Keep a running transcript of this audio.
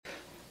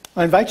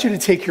I invite you to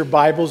take your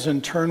Bibles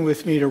and turn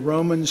with me to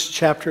Romans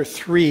chapter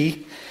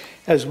 3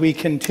 as we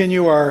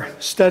continue our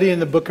study in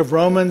the book of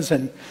Romans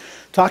and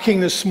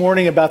talking this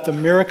morning about the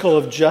miracle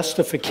of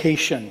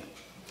justification.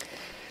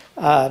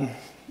 I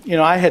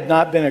had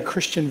not been a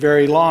Christian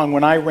very long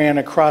when I ran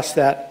across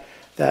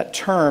that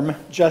term,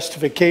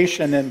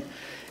 justification,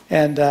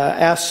 and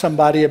asked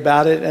somebody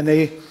about it, and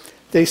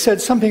they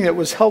said something that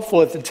was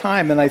helpful at the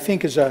time and I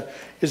think is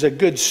a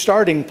good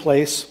starting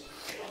place.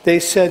 They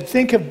said,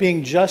 think of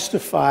being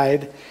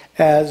justified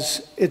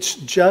as it's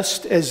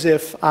just as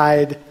if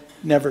I'd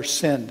never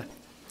sinned.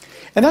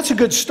 And that's a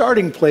good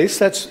starting place.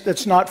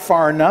 That's not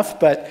far enough,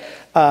 but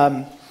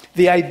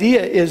the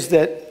idea is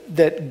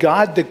that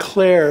God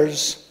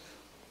declares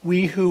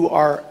we who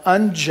are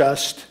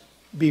unjust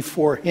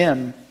before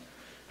Him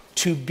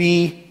to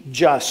be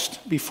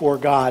just before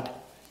God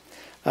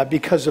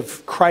because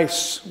of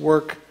Christ's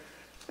work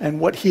and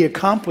what He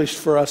accomplished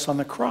for us on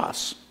the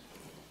cross.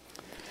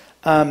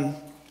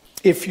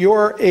 If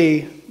you're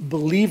a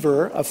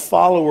believer, a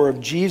follower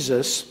of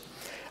Jesus,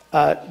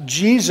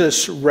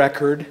 Jesus'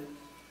 record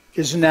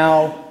is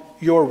now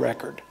your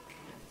record.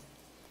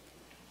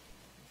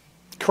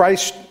 God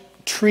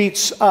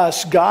treats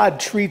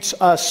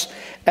us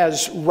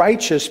as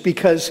righteous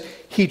because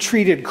He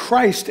treated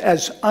Christ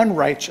as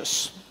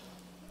unrighteous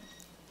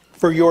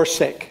for your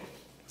sake.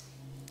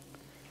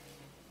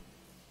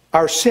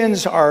 Our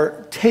sins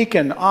are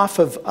taken off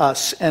of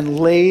us and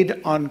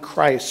laid on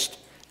Christ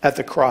at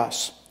the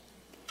cross.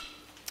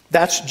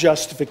 That's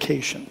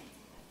justification.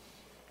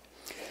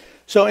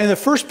 So in the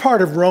first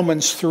part of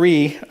Romans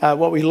 3,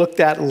 what we looked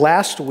at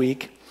last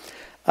week,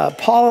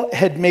 Paul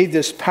had made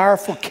this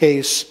powerful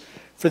case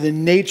for the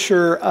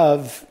nature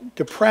of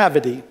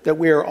depravity, that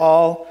we are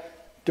all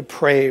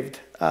depraved,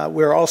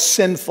 we're all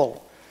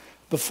sinful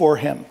before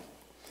Him.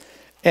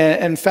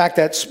 And in fact,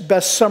 that's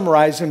best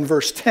summarized in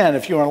verse 10.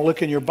 If you want to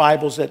look in your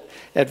Bibles at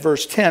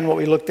verse 10, what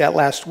we looked at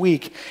last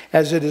week,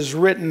 as it is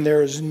written,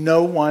 there is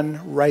no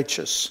one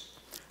righteous,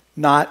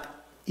 not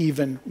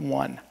even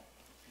one.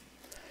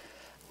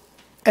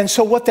 And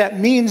so what that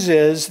means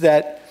is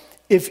that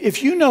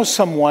if you know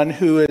someone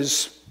who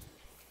is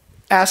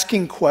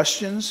asking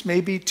questions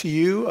maybe to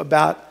you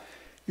about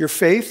your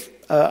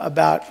faith,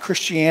 about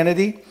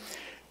Christianity,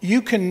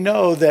 you can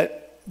know that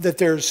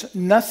there's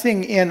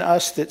nothing in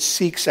us that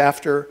seeks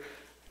after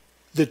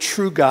the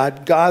true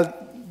God, God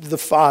the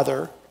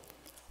Father,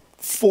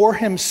 for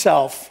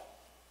Himself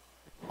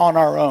on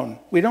our own.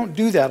 We don't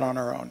do that on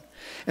our own.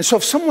 And so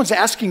if someone's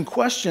asking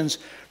questions,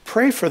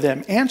 pray for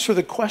them, answer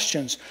the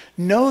questions.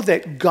 Know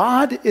that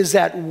God is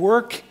at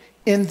work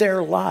in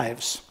their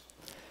lives.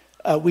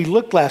 We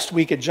looked last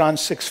week at John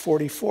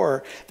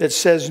 6:44 that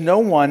says, no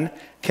one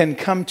can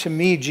come to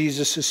me,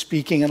 Jesus is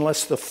speaking,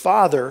 unless the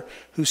Father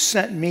who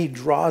sent me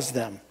draws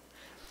them.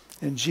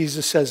 And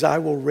Jesus says, I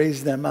will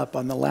raise them up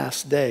on the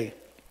last day.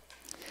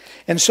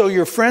 And so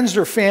your friends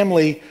or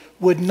family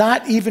would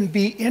not even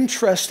be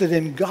interested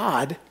in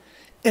God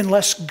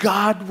unless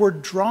God were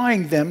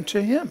drawing them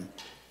to Him.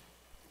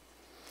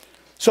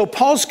 So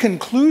Paul's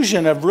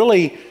conclusion of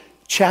really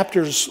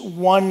chapters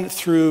 1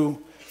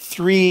 through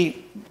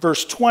 3,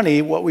 verse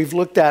 20, what we've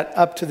looked at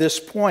up to this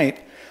point,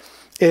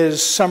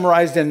 is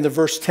summarized in the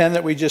verse 10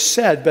 that we just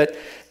said. But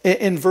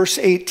in verse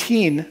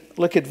 18,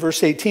 look at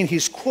verse 18,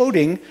 he's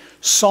quoting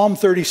Psalm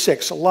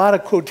 36. A lot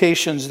of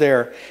quotations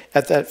there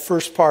at that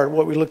first part of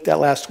what we looked at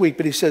last week.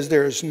 But he says,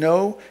 there is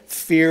no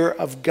fear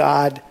of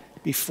God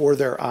before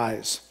their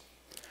eyes.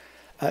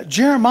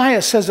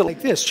 Jeremiah says it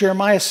like this.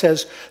 Jeremiah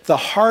says, the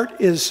heart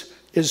is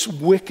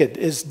wicked,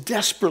 is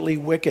desperately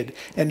wicked,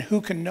 and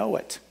who can know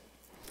it?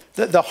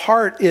 The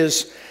heart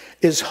is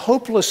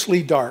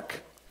hopelessly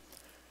dark.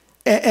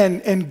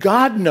 And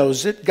God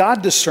knows it,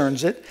 God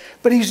discerns it,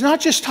 but He's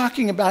not just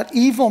talking about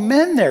evil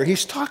men there.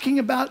 He's talking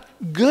about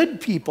good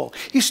people.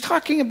 He's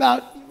talking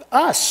about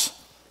us.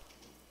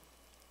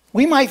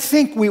 We might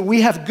think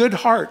we have good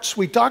hearts.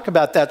 We talk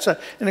about that. It's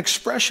an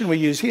expression we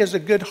use. He has a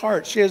good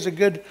heart. She has a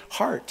good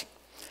heart.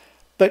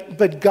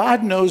 But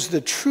God knows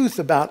the truth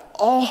about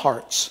all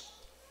hearts.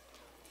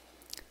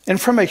 And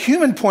from a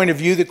human point of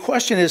view, the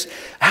question is,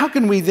 how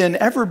can we then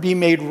ever be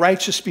made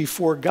righteous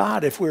before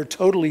God if we're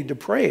totally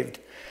depraved?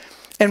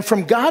 And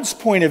from God's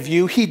point of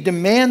view, He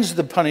demands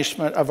the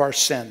punishment of our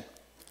sin.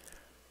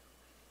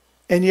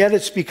 And yet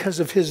it's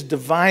because of His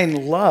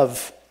divine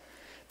love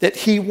that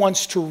He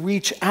wants to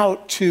reach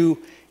out to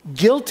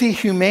guilty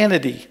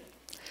humanity.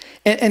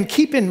 And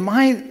keep in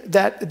mind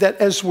that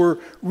as we're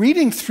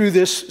reading through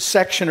this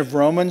section of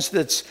Romans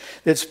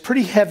that's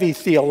pretty heavy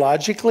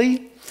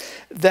theologically,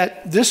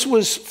 that this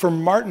was for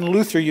Martin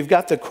Luther, you've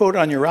got the quote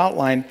on your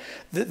outline,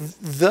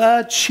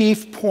 the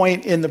chief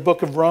point in the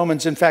book of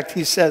Romans. In fact,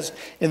 he says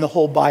in the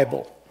whole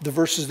Bible, the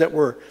verses that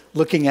we're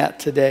looking at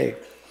today.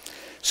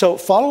 So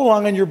follow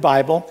along in your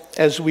Bible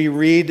as we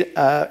read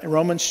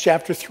Romans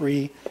chapter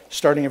 3,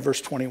 starting at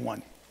verse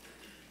 21.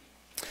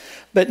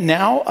 But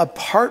now,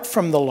 apart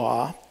from the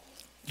law,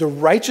 the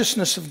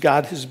righteousness of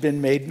God has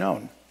been made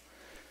known,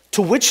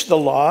 to which the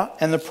law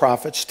and the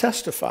prophets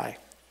testify.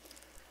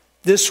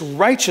 This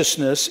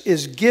righteousness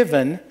is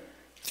given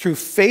through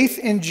faith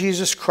in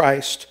Jesus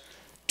Christ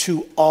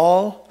to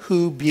all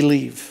who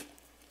believe.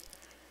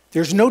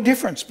 There's no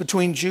difference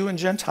between Jew and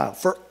Gentile,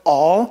 for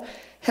all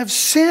have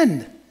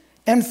sinned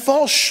and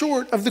fall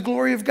short of the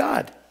glory of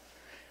God.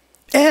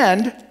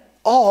 And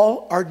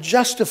all are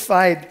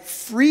justified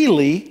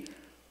freely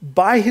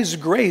by his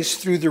grace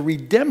through the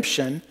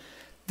redemption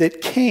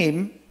that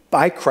came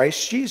by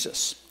Christ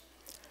Jesus.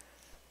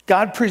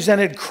 God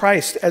presented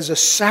Christ as a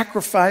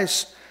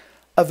sacrifice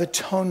of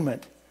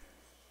atonement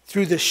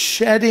through the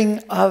shedding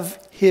of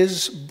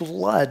his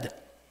blood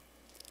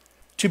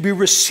to be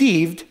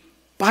received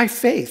by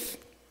faith.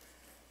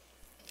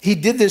 He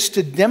did this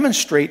to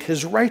demonstrate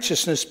his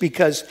righteousness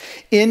because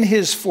in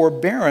his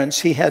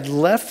forbearance he had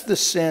left the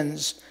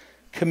sins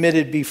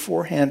committed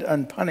beforehand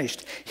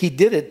unpunished. He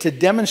did it to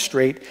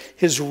demonstrate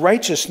his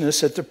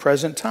righteousness at the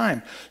present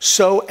time,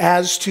 so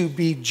as to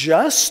be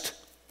just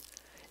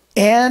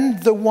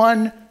and the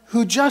one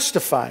who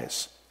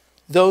justifies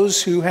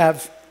those who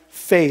have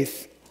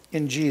faith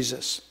in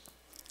Jesus.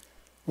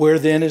 Where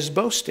then is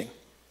boasting?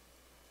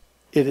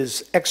 It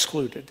is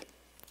excluded.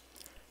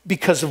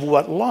 Because of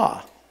what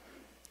law?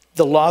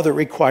 The law that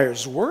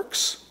requires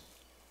works?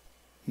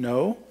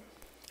 No,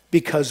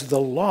 because of the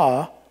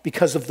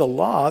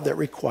law that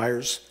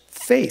requires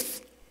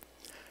faith.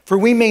 For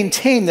we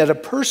maintain that a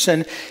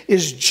person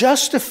is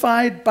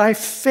justified by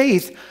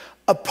faith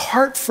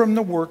apart from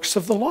the works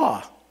of the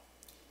law.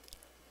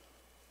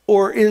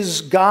 Or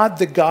is God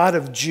the God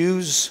of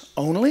Jews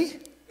only?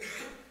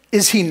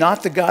 Is he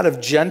not the God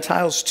of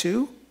Gentiles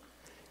too?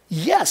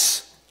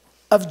 Yes,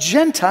 of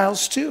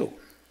Gentiles too.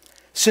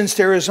 Since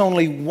there is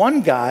only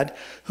one God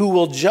who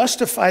will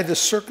justify the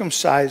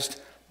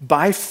circumcised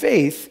by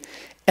faith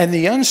and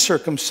the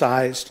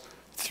uncircumcised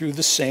through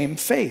the same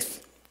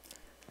faith.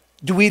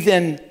 Do we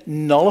then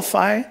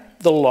nullify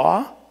the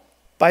law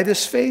by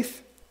this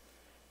faith?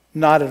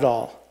 Not at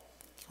all.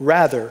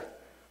 Rather,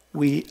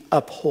 we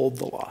uphold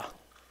the law.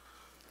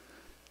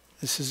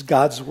 This is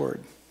God's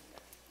word.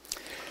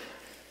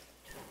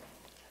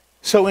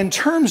 So in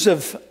terms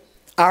of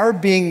our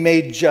being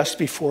made just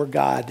before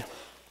God,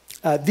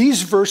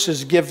 these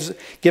verses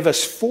give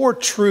us four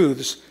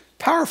truths,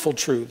 powerful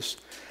truths,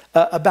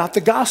 about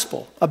the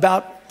gospel,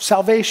 about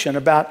salvation,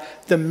 about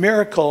the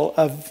miracle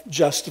of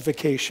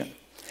justification.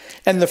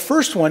 And the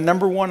first one,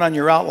 number one on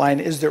your outline,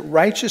 is that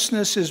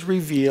righteousness is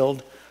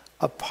revealed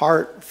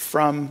apart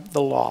from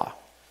the law.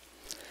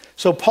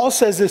 So Paul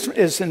says this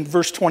is in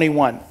verse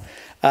 21.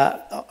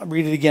 I'll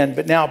read it again.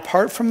 But now,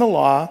 apart from the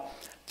law,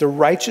 the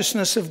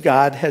righteousness of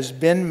God has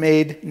been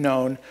made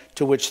known,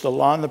 to which the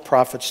law and the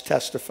prophets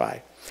testify.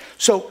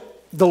 So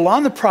the law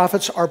and the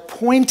prophets are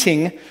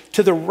pointing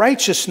to the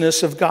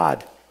righteousness of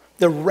God,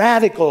 the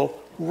radical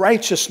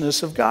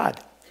righteousness of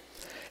God.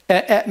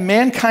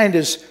 Mankind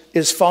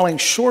is falling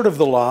short of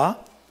the law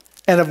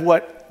and of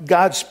what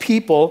God's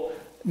people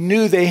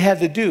knew they had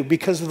to do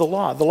because of the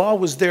law. The law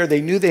was there.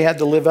 They knew they had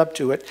to live up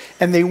to it,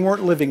 and they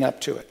weren't living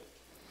up to it.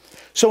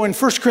 So in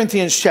 1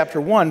 Corinthians chapter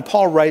 1,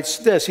 Paul writes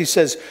this. He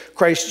says,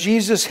 Christ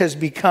Jesus has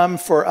become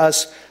for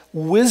us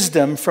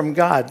wisdom from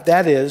God.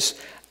 That is,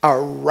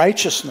 our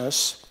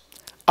righteousness,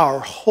 our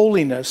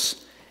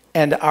holiness,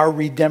 and our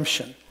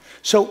redemption.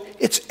 So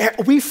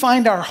we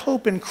find our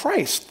hope in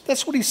Christ.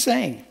 That's what he's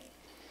saying.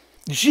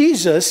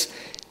 Jesus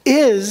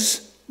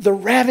is the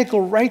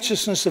radical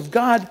righteousness of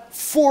God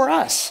for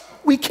us.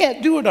 We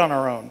can't do it on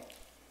our own.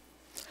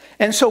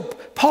 And so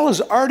Paul has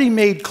already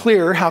made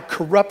clear how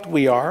corrupt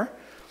we are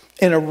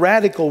in a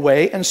radical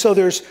way. And so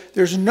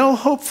there's no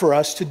hope for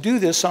us to do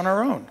this on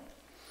our own.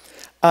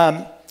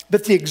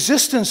 But the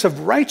existence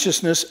of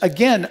righteousness,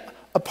 again,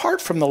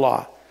 apart from the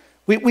law.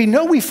 We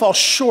know we fall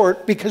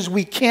short because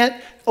we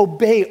can't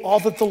obey all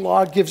that the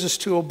law gives us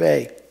to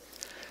obey.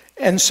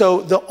 And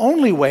so the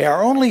only way,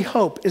 our only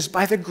hope is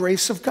by the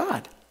grace of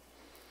God.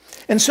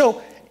 And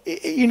so,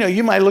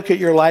 you might look at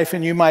your life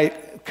and you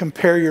might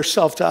compare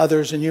yourself to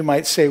others and you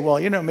might say, well,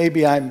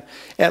 maybe I'm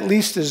at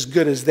least as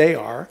good as they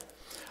are.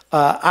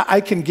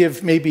 I can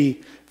give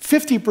maybe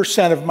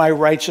 50% of my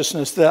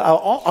righteousness.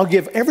 I'll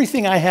give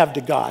everything I have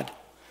to God,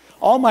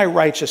 all my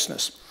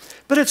righteousness.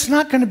 But it's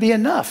not going to be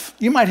enough.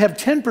 You might have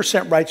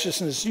 10%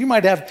 righteousness. You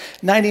might have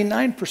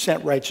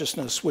 99%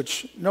 righteousness,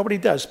 which nobody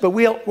does. But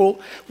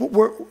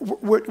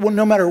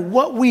no matter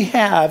what we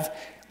have,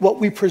 what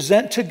we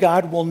present to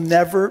God will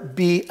never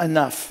be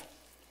enough.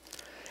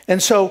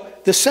 And so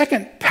the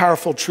second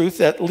powerful truth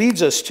that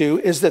leads us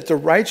to is that the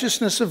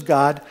righteousness of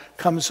God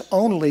comes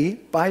only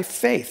by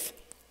faith.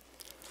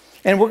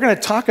 And we're going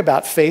to talk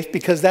about faith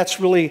because that's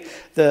really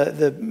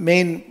the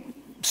main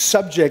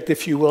subject,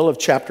 if you will, of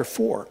chapter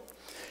 4.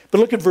 But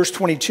look at verse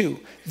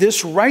 22.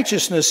 This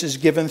righteousness is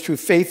given through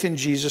faith in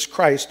Jesus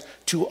Christ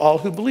to all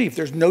who believe.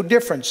 There's no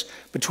difference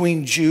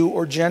between Jew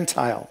or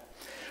Gentile.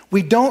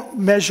 We don't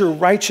measure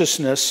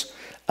righteousness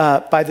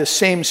by the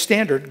same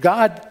standard.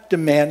 God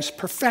demands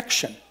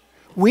perfection.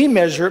 We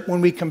measure it when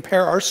we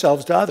compare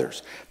ourselves to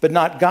others, but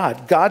not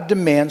God. God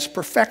demands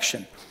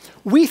perfection.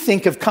 We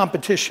think of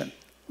competition.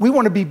 We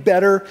want to be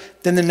better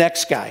than the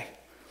next guy.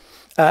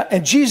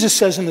 And Jesus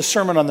says in the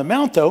Sermon on the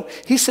Mount, though,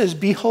 he says,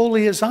 be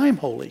holy as I'm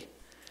holy.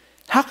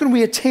 How can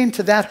we attain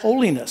to that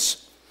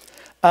holiness?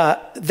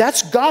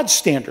 That's God's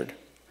standard.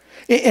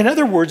 In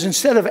other words,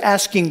 instead of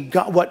asking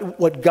God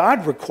what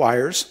God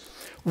requires,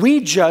 we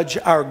judge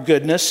our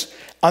goodness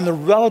on the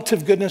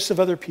relative goodness of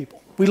other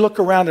people. We look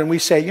around and we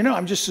say,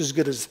 I'm just as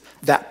good as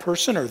that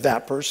person or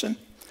that person.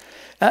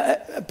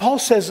 Paul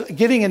says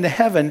getting into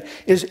heaven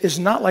is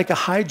not like a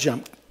high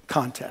jump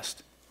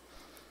contest.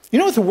 You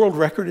know what the world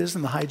record is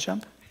in the high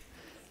jump?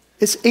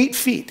 It's 8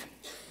 feet.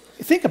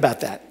 Think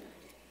about that.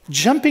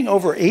 Jumping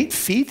over 8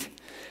 feet,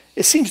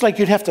 it seems like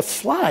you'd have to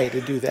fly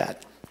to do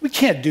that. We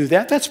can't do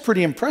that. That's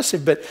pretty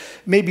impressive, but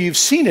maybe you've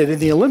seen it in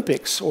the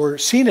Olympics or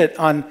seen it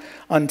on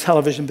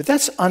television, but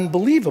that's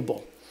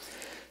unbelievable.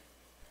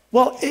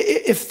 Well,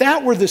 if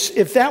that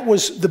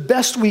was the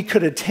best we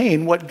could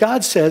attain, what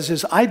God says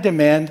is, I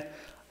demand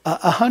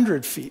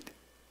 100 feet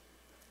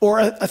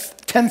or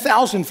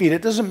 10,000 feet.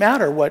 It doesn't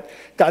matter what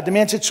God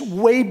demands. It's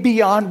way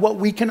beyond what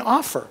we can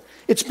offer.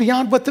 It's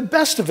beyond what the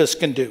best of us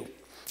can do.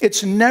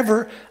 It's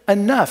never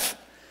enough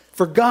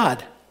for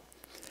God.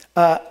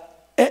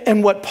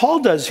 And what Paul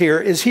does here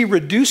is he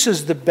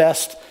reduces the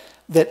best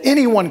that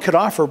anyone could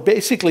offer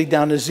basically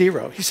down to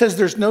zero. He says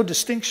there's no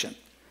distinction,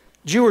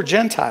 Jew or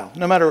Gentile,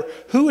 no matter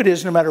who it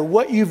is, no matter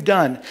what you've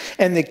done.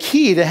 And the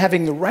key to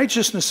having the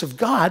righteousness of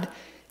God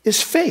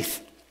is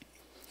faith.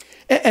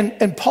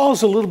 And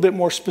Paul's a little bit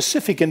more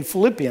specific in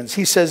Philippians.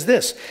 He says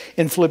this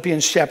in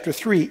Philippians chapter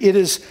 3, it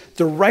is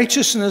the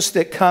righteousness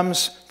that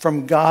comes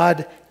from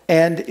God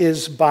and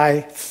is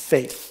by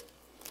faith.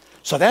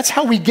 So that's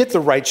how we get the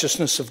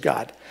righteousness of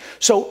God.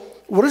 So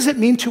what does it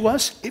mean to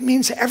us? It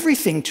means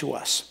everything to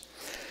us.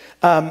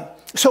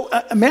 So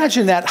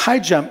imagine that high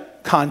jump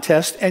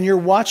contest and you're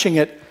watching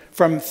it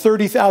from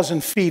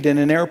 30,000 feet in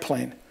an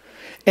airplane.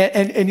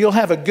 And you'll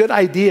have a good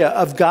idea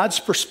of God's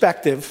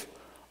perspective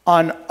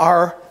on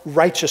our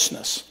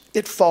righteousness.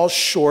 It falls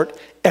short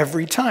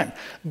every time.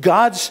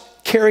 God's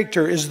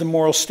character is the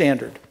moral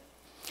standard.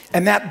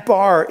 And that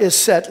bar is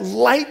set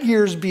light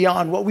years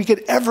beyond what we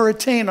could ever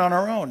attain on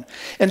our own.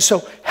 And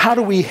so how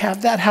do we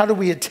have that? How do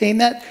we attain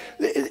that?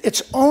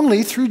 It's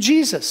only through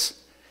Jesus.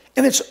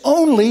 And it's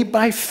only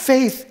by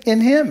faith in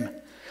him.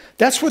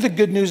 That's where the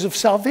good news of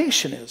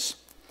salvation is.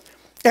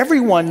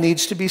 Everyone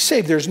needs to be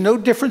saved. There's no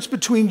difference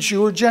between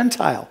Jew or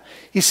Gentile.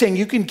 He's saying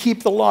you can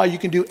keep the law, you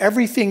can do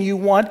everything you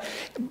want,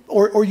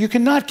 or you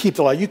cannot keep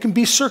the law. You can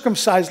be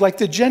circumcised like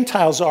the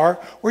Gentiles are,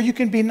 or you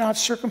can be not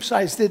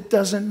circumcised. It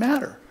doesn't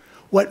matter.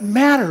 What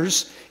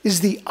matters is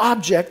the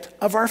object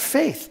of our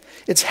faith.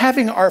 It's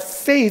having our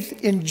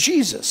faith in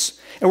Jesus.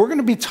 And we're going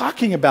to be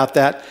talking about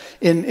that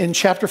in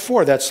chapter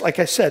 4. That's, like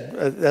I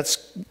said,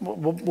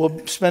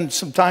 we'll spend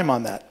some time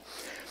on that.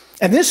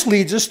 And this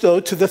leads us, though,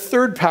 to the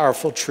third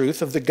powerful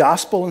truth of the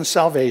gospel and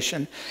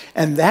salvation,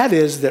 and that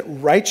is that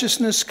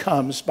righteousness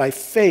comes by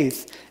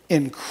faith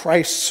in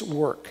Christ's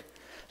work.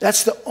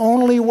 That's the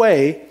only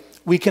way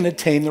we can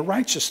attain the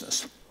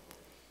righteousness.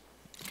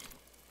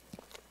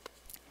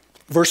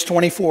 Verse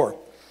 24,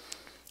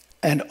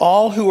 and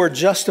all who are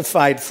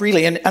justified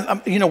freely, and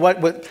you know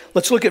what,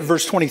 let's look at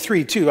verse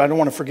 23 too. I don't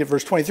want to forget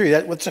verse 23.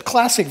 It's a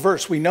classic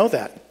verse, we know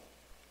that.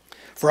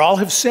 For all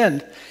have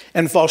sinned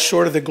and fall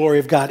short of the glory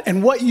of God.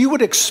 And what you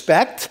would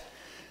expect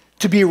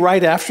to be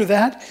right after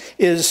that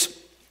is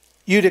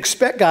you'd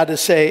expect God to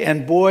say,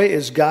 and boy,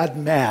 is God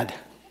mad.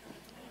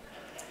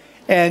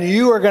 And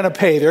you are going to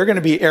pay. There are going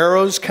to be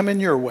arrows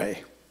coming your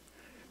way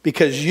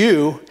because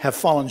you have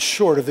fallen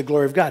short of the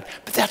glory of God.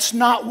 But that's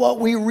not what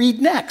we read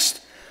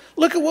next.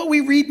 Look at what we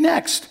read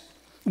next.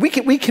 We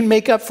can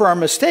make up for our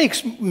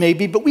mistakes,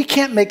 maybe, but we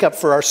can't make up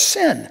for our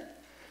sin.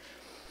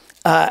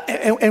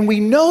 And we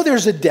know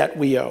there's a debt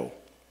we owe.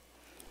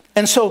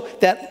 And so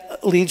that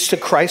leads to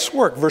Christ's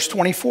work. Verse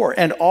 24,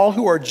 and all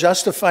who are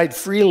justified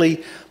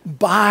freely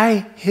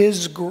by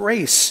his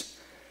grace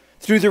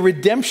through the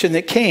redemption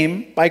that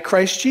came by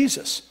Christ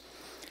Jesus.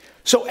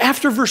 So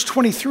after verse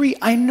 23,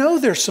 I know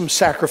there's some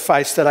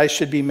sacrifice that I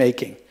should be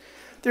making.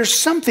 There's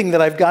something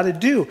that I've got to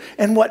do.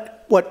 And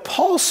what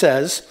Paul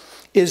says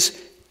is,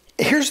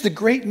 here's the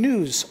great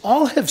news.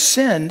 All have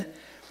sinned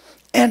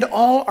and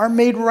all are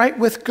made right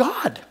with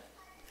God.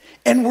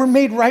 And we're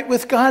made right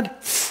with God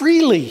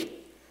freely.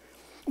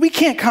 We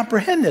can't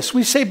comprehend this.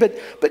 We say,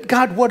 but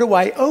God, what do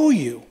I owe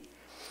you?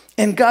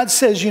 And God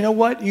says, you know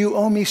what? You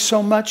owe me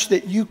so much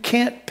that you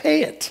can't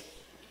pay it.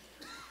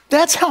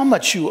 That's how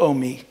much you owe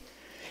me.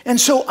 And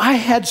so I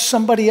had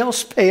somebody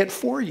else pay it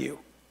for you.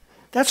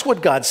 That's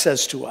what God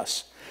says to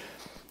us.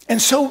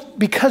 And so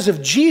because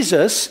of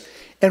Jesus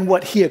and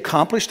what he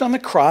accomplished on the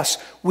cross,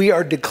 we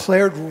are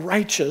declared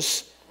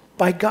righteous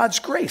by God's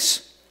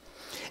grace.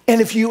 And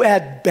if you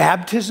add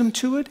baptism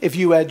to it, if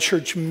you add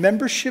church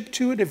membership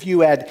to it, if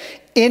you add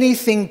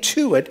anything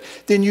to it,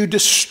 then you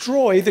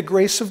destroy the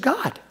grace of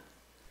God.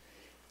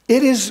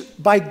 It is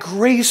by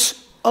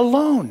grace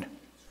alone,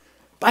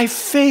 by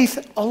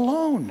faith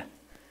alone,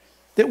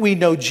 that we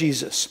know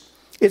Jesus.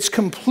 It's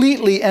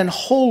completely and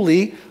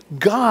wholly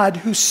God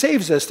who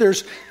saves us.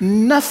 There's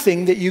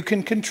nothing that you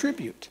can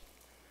contribute.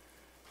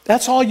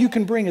 That's all you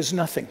can bring is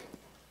nothing.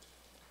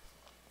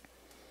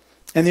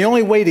 And the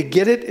only way to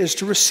get it is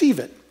to receive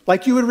it,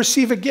 like you would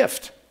receive a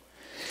gift.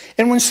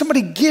 And when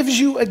somebody gives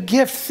you a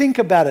gift, think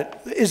about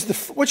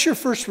it. What's your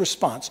first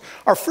response?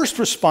 Our first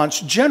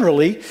response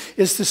generally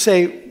is to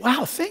say,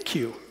 wow, thank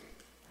you.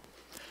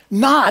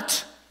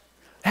 Not,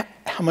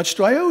 how much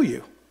do I owe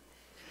you?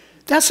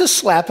 That's a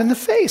slap in the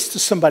face to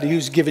somebody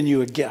who's given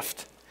you a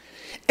gift.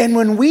 And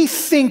when we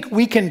think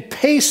we can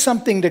pay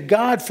something to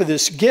God for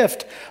this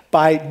gift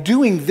by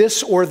doing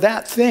this or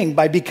that thing,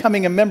 by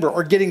becoming a member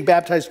or getting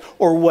baptized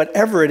or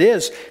whatever it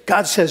is,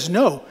 God says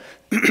no.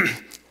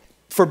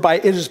 For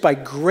it is by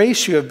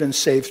grace you have been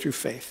saved through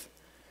faith.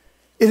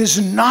 It is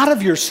not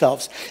of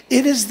yourselves.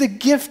 It is the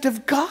gift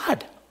of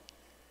God.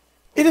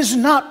 It is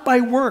not by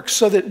works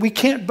so that we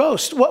can't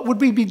boast. What would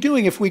we be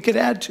doing if we could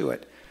add to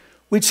it?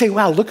 We'd say,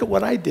 wow, look at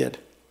what I did.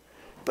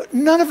 But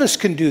none of us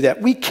can do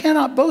that. We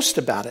cannot boast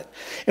about it.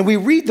 And we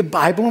read the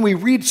Bible, and we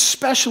read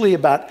especially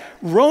about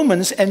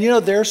Romans, and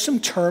there are some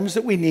terms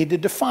that we need to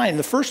define.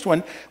 The first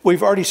one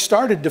we've already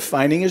started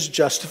defining is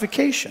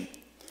justification.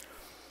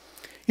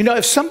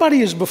 If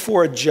somebody is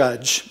before a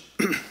judge,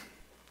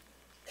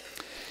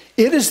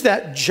 it is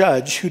that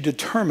judge who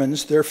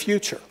determines their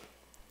future.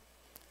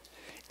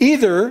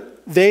 Either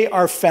they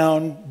are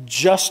found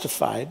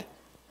justified,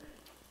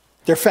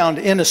 they're found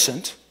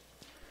innocent,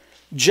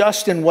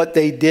 just in what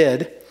they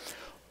did,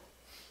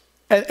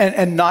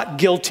 and not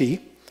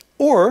guilty,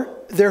 or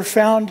they're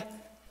found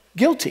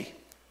guilty.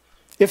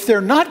 If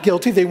they're not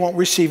guilty, they won't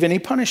receive any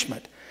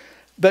punishment.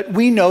 But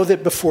we know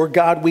that before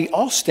God, we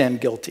all stand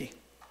guilty.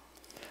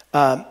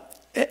 And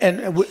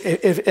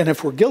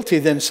if we're guilty,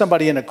 then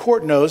somebody in a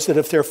court knows that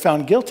if they're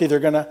found guilty, they're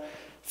going to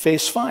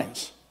face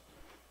fines.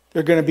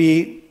 They're going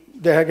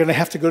to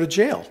have to go to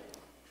jail.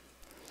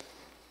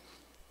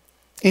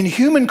 In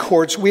human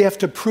courts, we have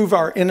to prove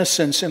our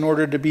innocence in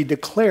order to be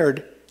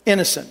declared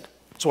innocent.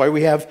 That's why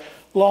we have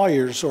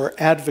lawyers or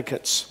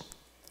advocates.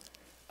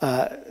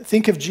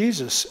 Think of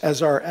Jesus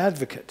as our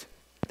advocate.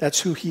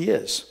 That's who he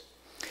is.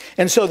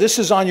 And so this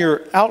is on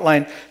your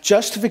outline.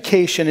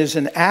 Justification is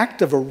an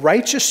act of a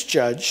righteous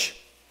judge,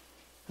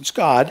 it's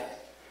God,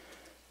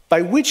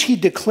 by which he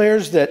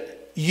declares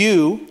that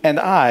you and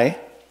I,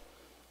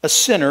 a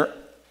sinner,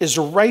 is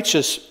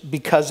righteous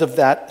because of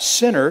that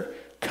sinner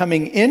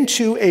coming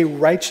into a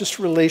righteous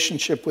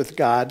relationship with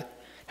God.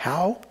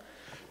 How?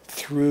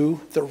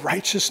 Through the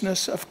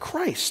righteousness of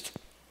Christ.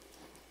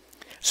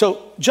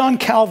 So John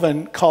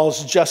Calvin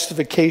calls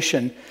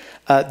justification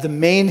the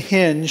main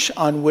hinge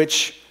on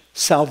which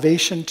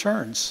salvation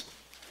turns.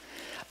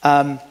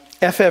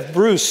 F.F.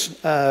 Bruce,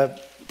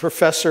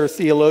 professor,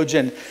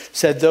 theologian,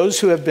 said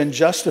those who have been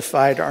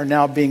justified are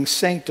now being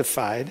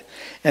sanctified,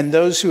 and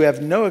those who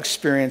have no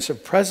experience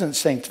of present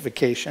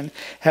sanctification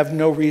have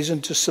no reason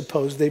to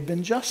suppose they've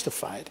been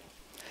justified.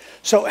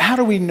 So how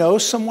do we know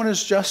someone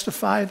is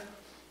justified?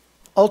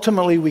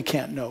 Ultimately, we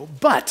can't know,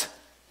 but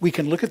we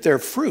can look at their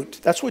fruit.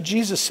 That's what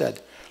Jesus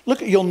said.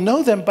 You'll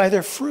know them by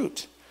their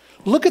fruit.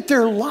 Look at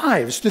their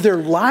lives. Do their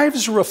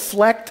lives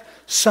reflect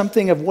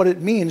something of what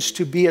it means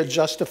to be a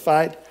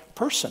justified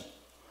person?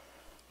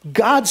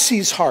 God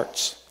sees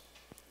hearts.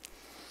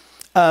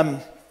 Paul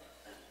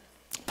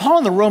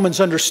and the Romans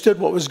understood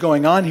what was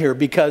going on here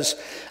because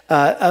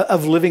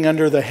of living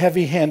under the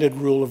heavy-handed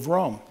rule of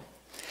Rome.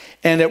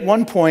 And at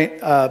one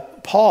point,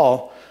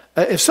 Paul,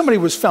 if somebody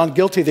was found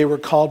guilty, they were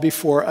called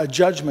before a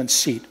judgment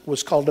seat. It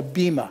was called a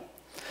bema.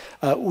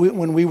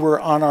 When we were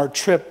on our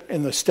trip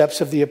in the steps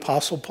of the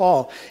Apostle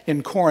Paul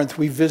in Corinth,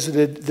 we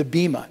visited the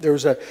bema.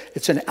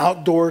 It's an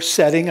outdoor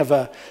setting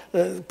of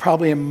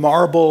probably a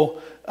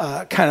marble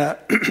kind of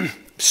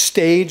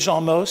stage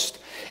almost,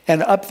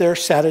 and up there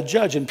sat a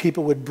judge, and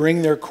people would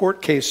bring their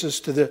court cases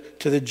to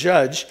the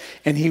judge,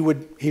 and he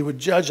would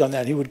judge on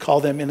that. He would call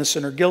them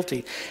innocent or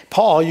guilty.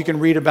 Paul, you can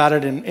read about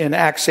it in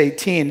Acts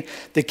 18.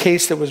 The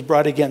case that was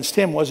brought against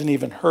him wasn't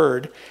even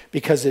heard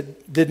because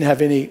it didn't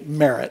have any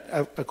merit,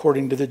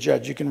 according to the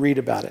judge. You can read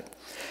about it.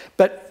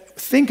 But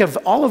think of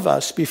all of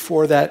us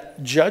before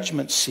that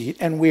judgment seat,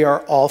 and we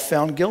are all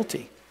found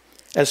guilty.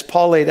 As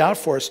Paul laid out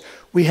for us,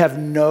 we have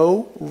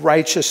no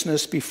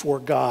righteousness before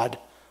God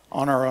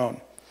on our own.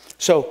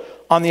 So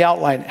on the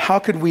outline, how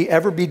could we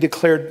ever be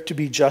declared to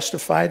be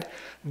justified?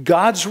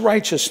 God's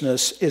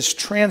righteousness is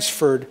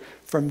transferred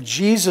from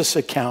Jesus'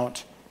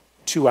 account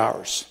to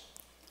ours.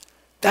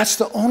 That's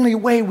the only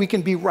way we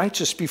can be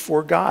righteous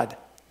before God.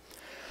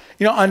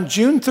 On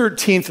June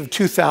 13th of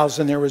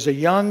 2000, there was a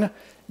young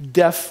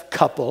deaf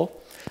couple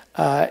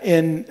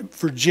in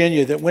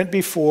Virginia that went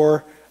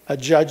before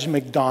Judge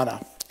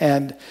McDonough.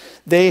 And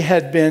they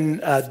had been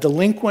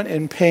delinquent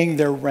in paying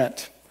their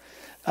rent.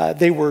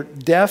 They were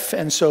deaf,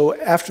 and so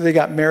after they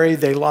got married,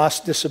 they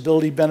lost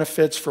disability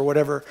benefits for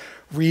whatever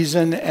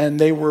reason, and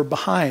they were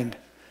behind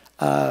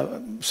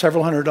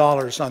several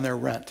 $100s on their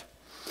rent.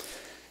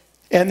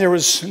 And there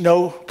was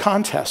no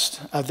contest.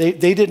 They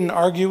didn't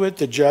argue it.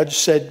 The judge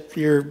said,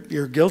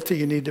 you're guilty,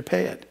 you need to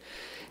pay it.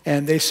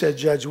 And they said,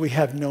 Judge, we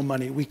have no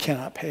money, we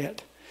cannot pay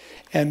it.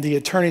 And the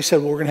attorney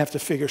said, well, we're going to have to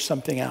figure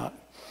something out.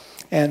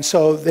 And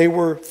so they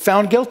were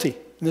found guilty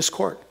in this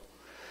court.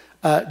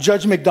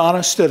 Judge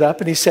McDonough stood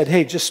up and he said,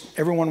 hey, just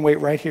everyone wait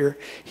right here.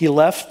 He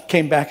left,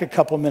 came back a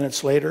couple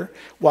minutes later,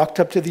 walked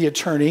up to the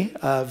attorney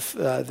of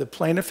the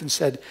plaintiff and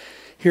said,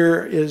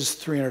 here is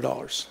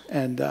 $300.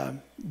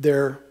 And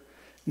they're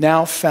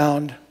now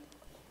found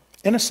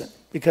innocent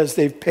because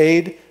they've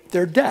paid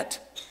their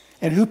debt.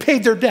 And who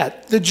paid their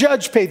debt? The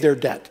judge paid their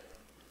debt.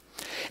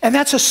 And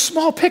that's a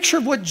small picture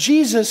of what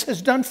Jesus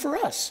has done for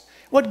us,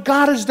 what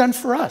God has done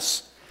for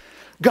us.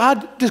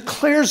 God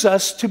declares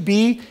us to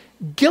be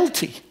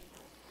guilty.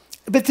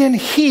 But then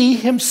he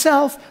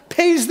himself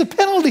pays the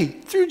penalty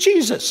through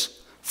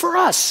Jesus for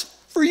us,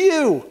 for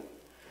you.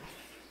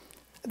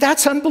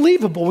 That's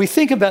unbelievable. We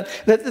think about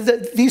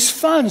these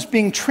funds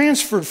being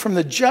transferred from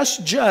the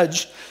just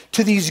judge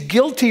to these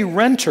guilty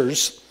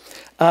renters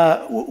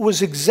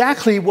was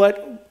exactly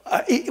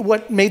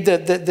what made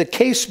the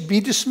case be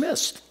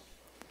dismissed.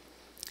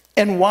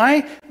 And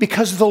why?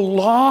 Because the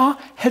law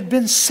had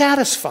been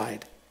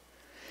satisfied.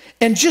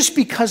 And just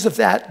because of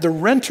that, the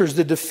renters,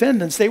 the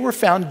defendants, they were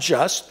found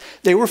just,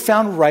 they were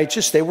found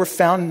righteous, they were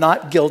found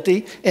not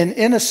guilty and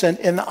innocent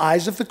in the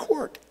eyes of the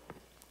court.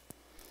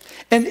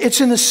 And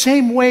it's in the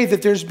same way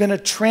that there's been a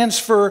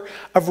transfer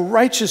of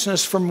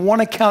righteousness from one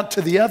account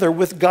to the other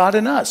with God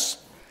and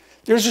us.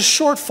 There's a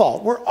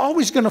shortfall. We're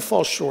always going to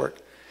fall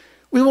short.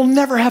 We will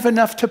never have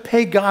enough to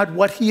pay God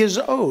what he is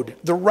owed,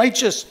 the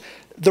righteousness,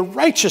 the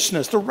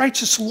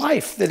righteous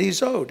life that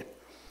he's owed.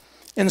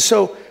 And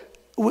so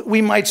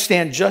we might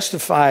stand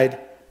justified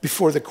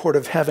before the court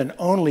of heaven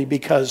only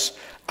because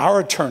our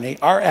attorney,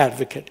 our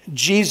advocate,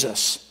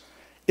 Jesus,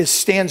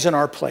 stands in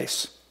our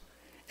place.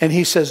 And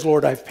he says,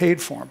 Lord, I've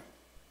paid for them.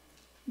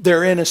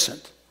 They're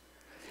innocent.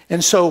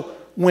 And so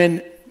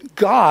when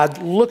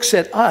God looks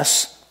at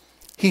us,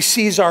 he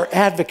sees our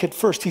advocate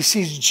first. He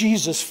sees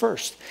Jesus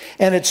first.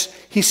 And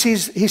he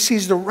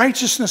sees the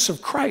righteousness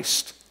of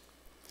Christ.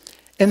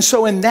 And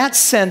so in that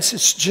sense,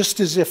 it's just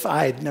as if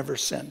I had never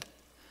sinned.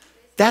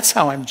 That's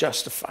how I'm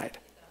justified.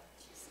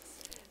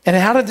 And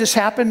how did this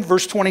happen?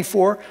 Verse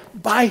 24,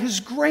 by his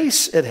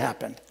grace it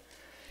happened.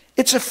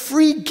 It's a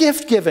free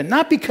gift given,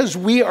 not because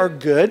we are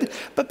good,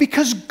 but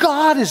because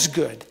God is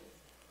good.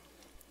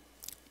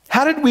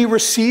 How did we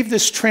receive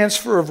this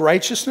transfer of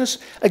righteousness?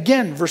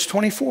 Again, verse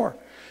 24,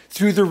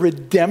 through the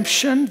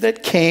redemption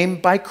that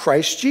came by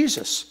Christ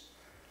Jesus.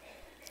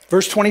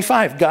 Verse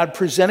 25, God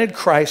presented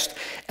Christ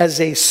as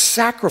a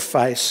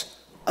sacrifice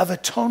of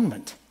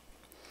atonement.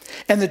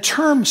 And the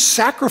term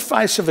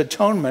sacrifice of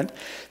atonement,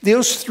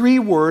 those three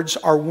words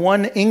are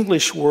one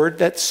English word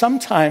that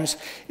sometimes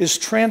is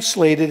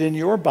translated in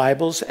your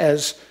Bibles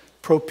as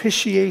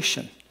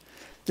propitiation.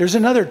 There's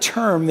another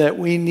term that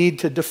we need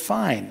to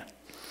define.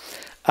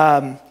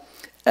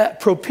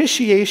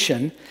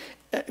 Propitiation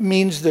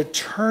means the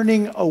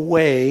turning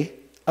away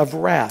of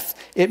wrath.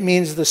 It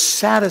means the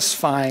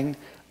satisfying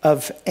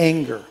of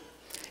anger.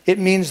 It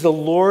means the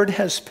Lord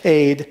has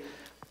paid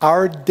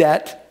our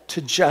debt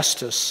to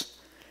justice,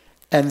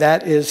 and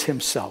that is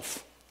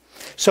himself.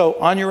 So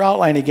on your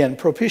outline again,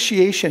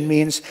 propitiation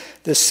means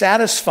the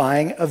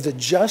satisfying of the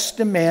just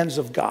demands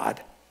of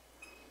God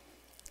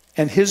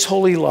and his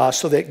holy law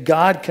so that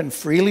God can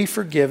freely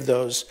forgive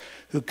those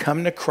who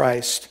come to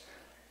Christ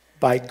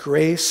by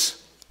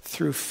grace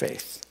through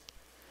faith.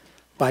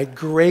 By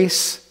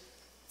grace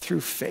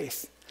through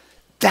faith.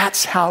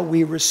 That's how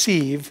we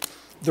receive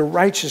the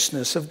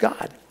righteousness of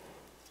God.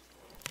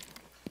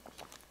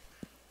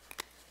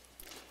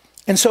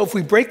 And so if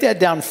we break that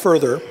down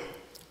further,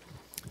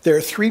 there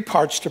are three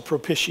parts to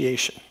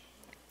propitiation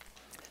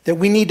that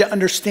we need to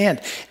understand.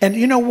 And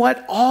you know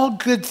what? All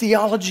good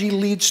theology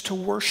leads to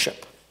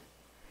worship.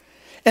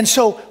 And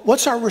so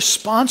what's our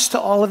response to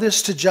all of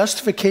this, to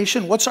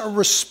justification? What's our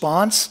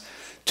response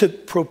to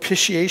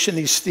propitiation,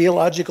 these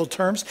theological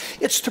terms?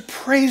 It's to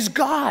praise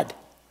God.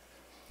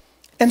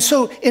 And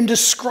so in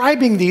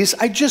describing these,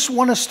 I just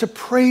want us to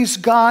praise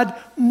God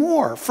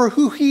more for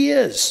who he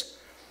is.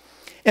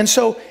 And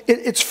so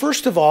it's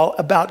first of all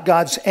about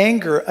God's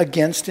anger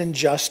against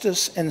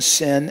injustice and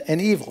sin and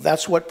evil.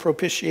 That's what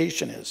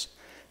propitiation is.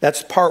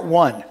 That's part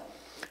one.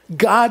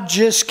 God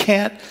just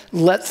can't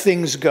let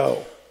things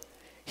go.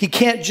 He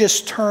can't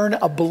just turn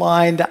a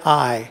blind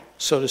eye,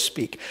 so to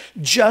speak.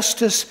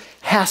 Justice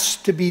has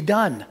to be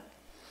done.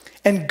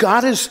 And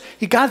God's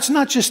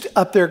not just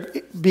up there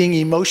being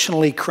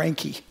emotionally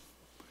cranky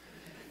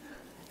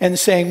and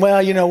saying,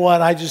 well, you know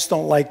what, I just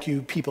don't like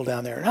you people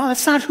down there. No,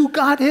 that's not who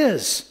God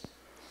is.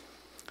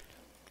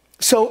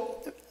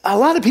 So a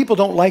lot of people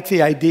don't like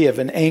the idea of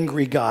an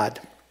angry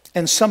God.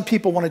 And some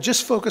people want to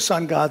just focus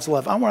on God's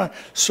love. I want to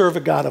serve a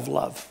God of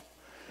love.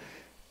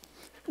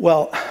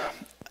 Well,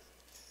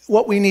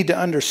 what we need to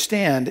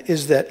understand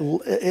is that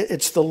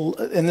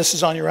and this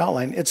is on your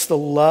outline, it's the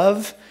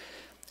love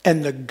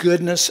and the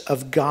goodness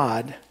of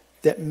God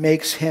that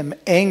makes him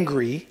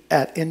angry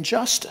at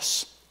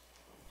injustice.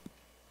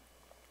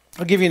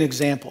 I'll give you an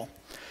example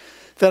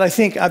that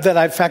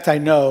I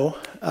know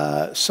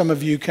some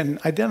of you can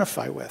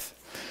identify with.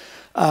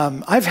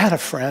 I've had a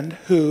friend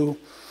who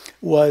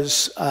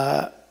was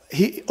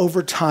he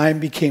over time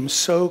became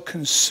so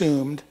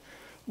consumed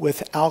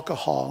with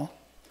alcohol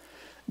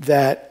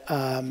that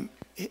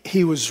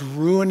he was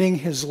ruining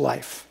his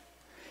life.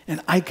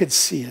 And I could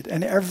see it,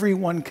 and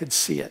everyone could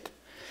see it.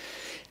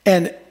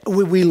 And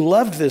we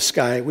loved this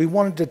guy. We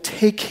wanted to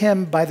take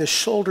him by the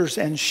shoulders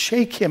and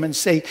shake him and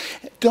say,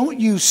 don't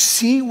you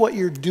see what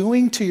you're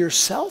doing to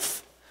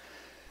yourself?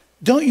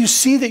 Don't you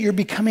see that you're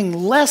becoming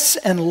less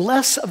and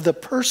less of the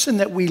person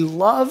that we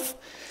love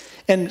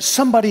and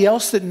somebody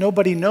else that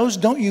nobody knows?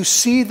 Don't you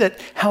see that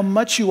how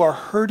much you are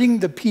hurting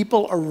the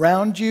people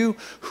around you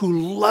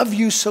who love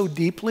you so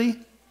deeply?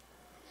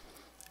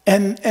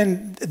 And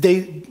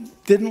they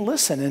didn't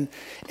listen.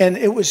 And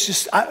it was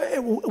just,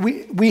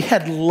 we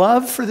had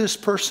love for this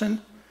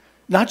person,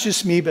 not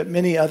just me, but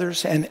many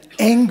others, and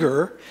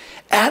anger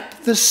at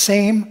the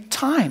same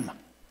time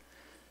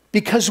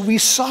because we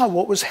saw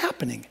what was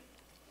happening.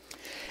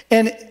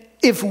 And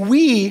if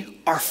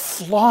we are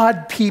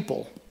flawed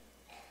people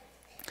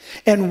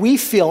and we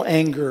feel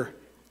anger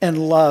and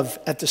love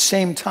at the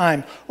same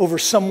time over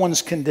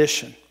someone's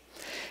condition,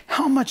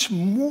 how much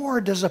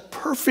more does a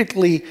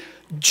perfectly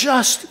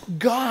just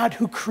God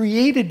who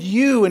created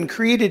you and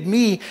created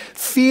me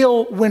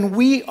feel when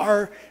we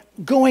are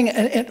going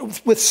and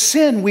with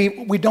sin,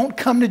 we don't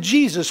come to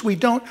Jesus. We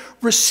don't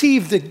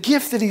receive the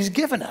gift that he's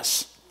given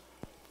us.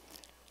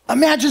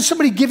 Imagine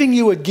somebody giving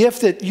you a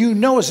gift that you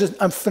know is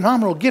a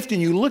phenomenal gift,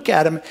 and you look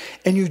at them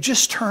and you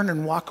just turn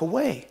and walk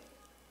away.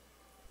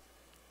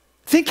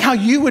 Think how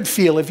you would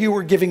feel if you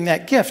were giving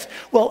that gift.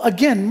 Well,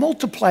 again,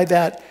 multiply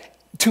that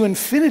to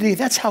infinity.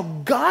 That's how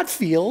God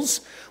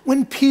feels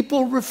when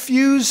people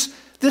refuse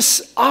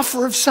this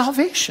offer of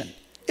salvation.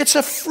 It's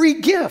a free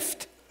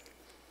gift.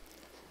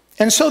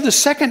 And so the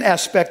second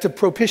aspect of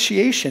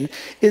propitiation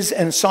is,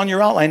 and it's on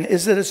your outline,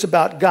 is that it's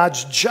about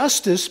God's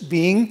justice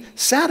being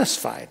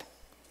satisfied.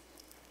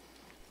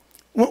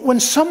 When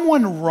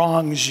someone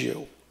wrongs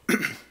you,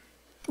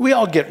 we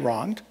all get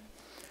wronged.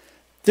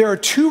 There are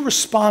two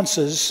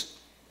responses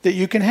that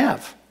you can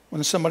have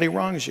when somebody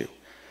wrongs you.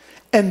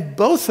 And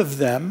both of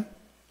them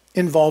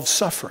involve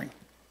suffering.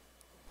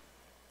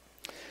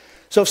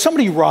 So if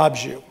somebody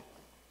robs you,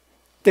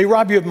 they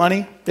rob you of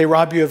money, they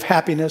rob you of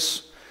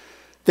happiness,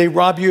 they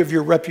rob you of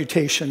your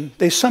reputation,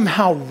 they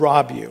somehow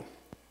rob you,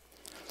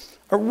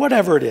 or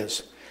whatever it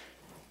is,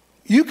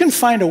 you can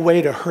find a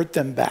way to hurt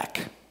them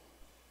back.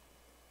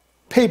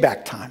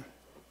 Payback time.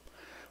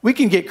 We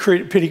can get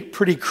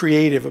pretty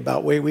creative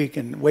about ways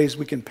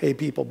we can pay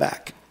people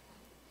back.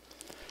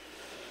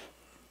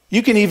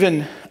 You can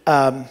even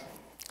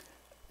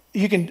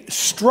you can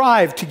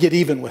strive to get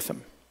even with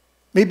them,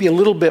 maybe a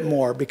little bit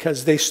more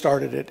because they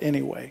started it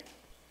anyway.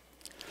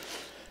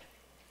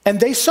 And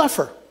they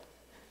suffer.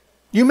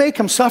 You make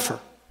them suffer.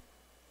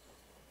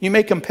 You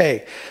make them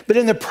pay. But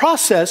in the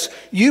process,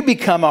 you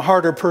become a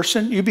harder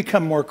person. You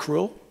become more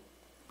cruel.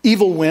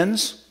 Evil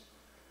wins.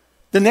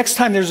 The next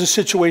time there's a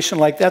situation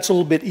like that, it's a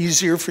little bit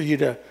easier for you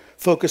to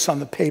focus on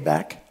the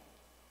payback,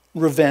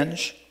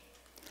 revenge,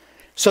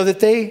 so that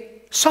they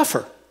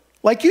suffer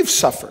like you've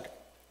suffered.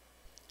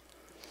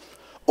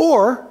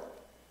 Or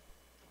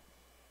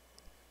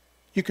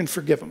you can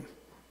forgive them.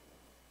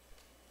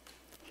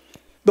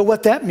 But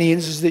what that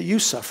means is that you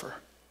suffer.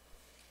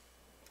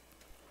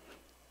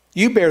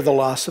 You bear the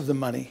loss of the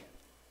money.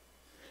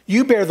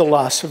 You bear the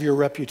loss of your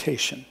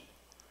reputation,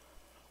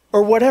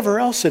 or whatever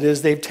else it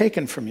is they've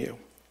taken from you.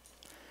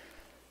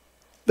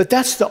 But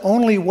that's the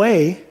only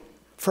way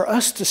for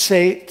us to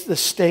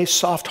stay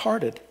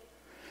soft-hearted.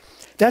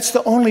 That's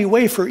the only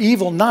way for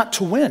evil not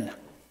to win.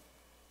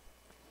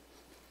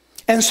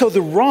 And so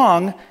the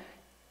wrong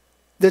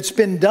that's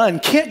been done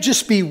can't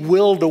just be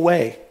willed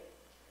away.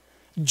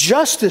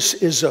 Justice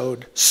is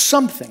owed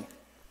something.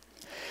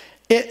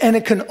 And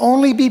it can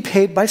only be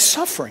paid by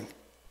suffering.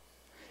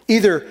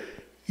 Either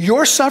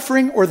your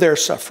suffering or their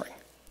suffering.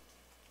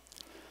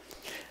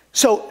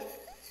 So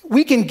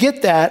we can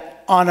get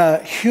that on a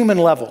human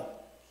level.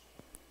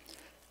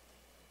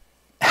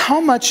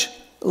 How much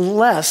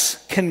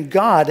less can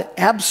God,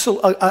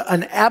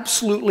 an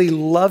absolutely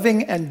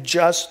loving and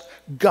just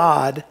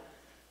God,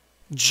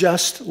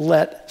 just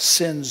let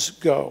sins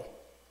go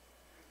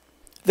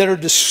that are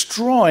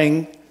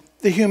destroying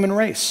the human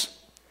race?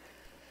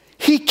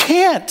 He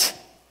can't.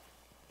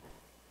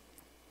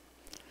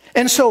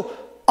 And so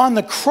on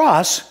the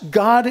cross,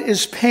 God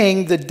is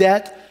paying the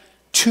debt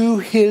to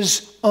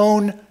his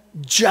own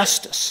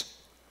justice.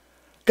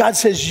 God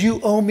says,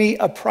 you owe me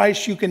a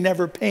price you can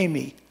never pay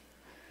me.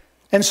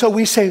 And so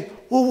we say,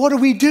 well, what do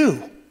we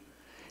do?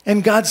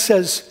 And God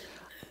says,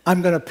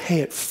 I'm going to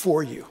pay it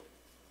for you.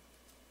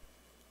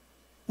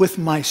 With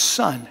my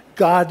son,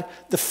 God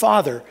the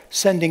Father,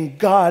 sending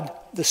God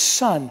the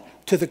Son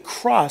to the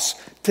cross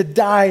to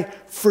die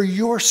for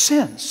your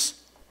sins.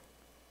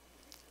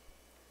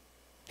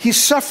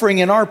 He's suffering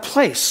in our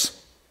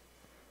place.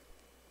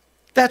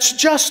 That's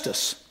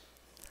justice.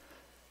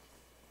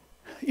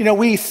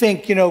 We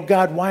think,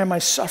 God, why am I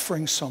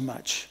suffering so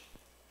much?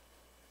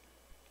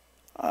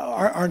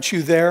 Aren't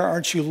you there?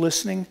 Aren't you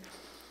listening?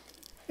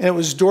 And it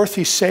was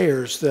Dorothy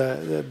Sayers,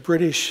 the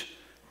British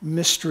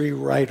mystery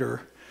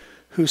writer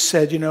who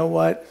said, you know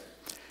what?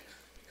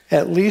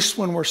 At least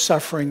when we're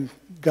suffering,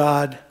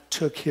 God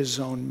took his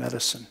own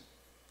medicine.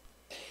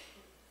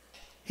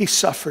 He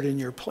suffered in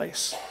your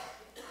place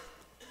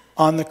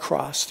on the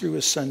cross through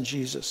his son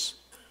Jesus.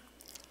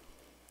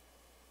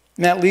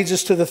 And that leads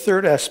us to the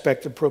third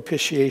aspect of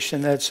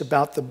propitiation. That's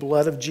about the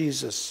blood of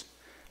Jesus.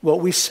 What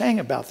we sang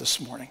about this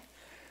morning.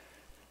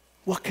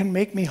 What can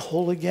make me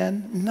whole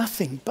again?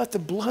 Nothing but the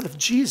blood of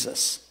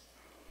Jesus.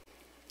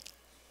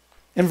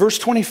 In verse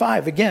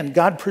 25, again,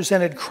 God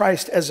presented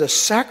Christ as a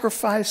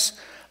sacrifice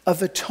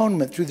of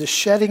atonement through the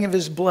shedding of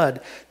his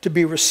blood to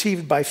be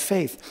received by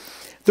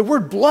faith. The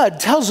word blood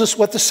tells us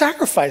what the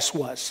sacrifice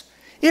was.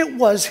 It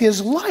was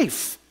his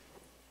life.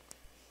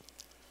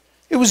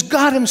 It was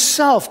God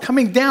himself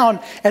coming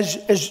down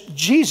as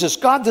Jesus,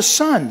 God the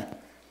Son,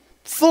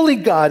 fully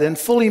God and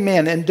fully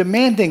man, and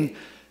demanding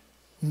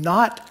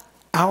not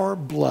our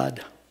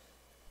blood,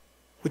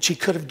 which he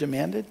could have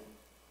demanded,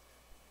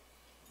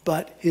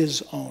 but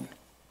his own.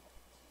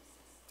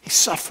 He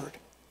suffered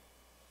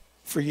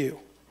for you.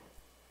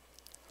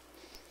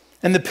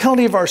 And the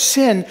penalty of our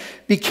sin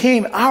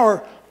became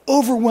our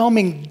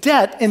overwhelming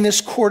debt in this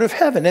court of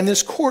heaven. In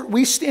this court,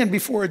 we stand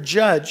before a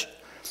judge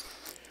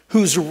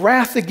whose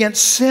wrath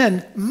against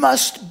sin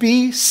must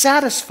be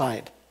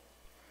satisfied.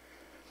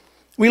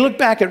 We look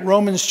back at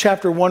Romans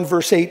chapter 1,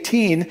 verse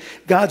 18.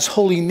 God's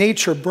holy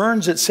nature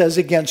burns, it says,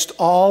 against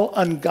all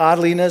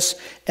ungodliness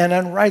and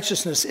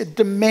unrighteousness. It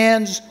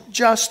demands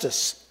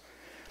justice.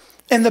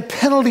 And the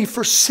penalty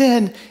for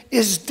sin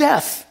is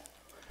death,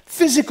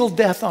 physical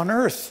death on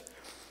earth.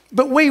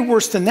 But way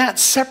worse than that,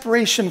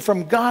 separation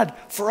from God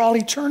for all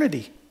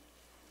eternity.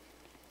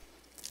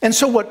 And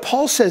so what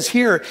Paul says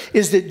here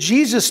is that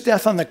Jesus'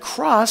 death on the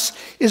cross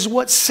is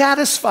what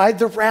satisfied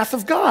the wrath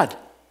of God.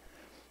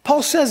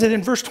 Paul says it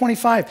in verse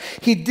 25.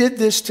 He did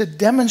this to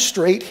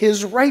demonstrate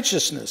his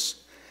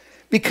righteousness,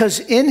 because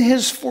in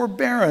his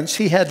forbearance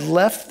he had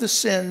left the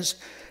sins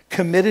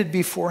committed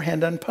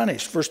beforehand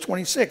unpunished. Verse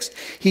 26,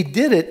 he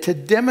did it to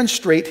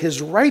demonstrate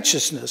his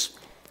righteousness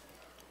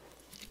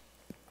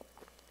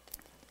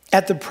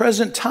at the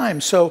present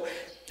time, so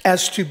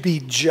as to be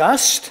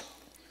just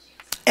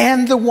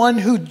and the one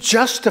who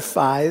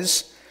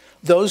justifies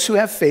those who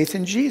have faith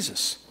in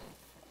Jesus.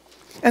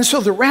 And so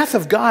the wrath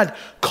of God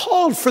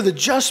called for the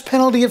just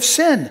penalty of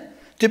sin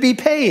to be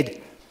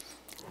paid.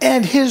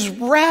 And his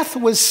wrath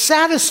was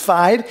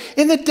satisfied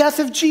in the death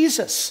of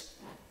Jesus.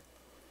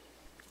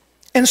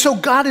 And so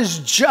God is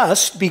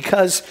just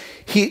because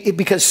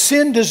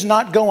sin does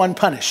not go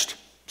unpunished.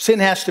 Sin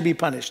has to be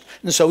punished.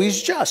 And so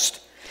he's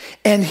just.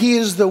 And he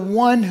is the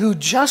one who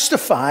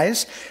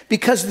justifies,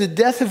 because the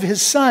death of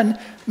his son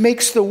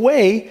makes the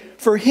way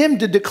for him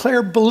to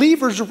declare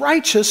believers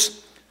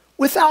righteous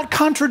without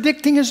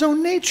contradicting his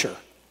own nature.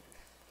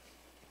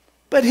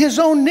 But he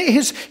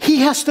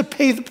has to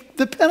pay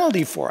the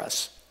penalty for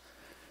us.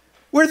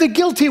 We're the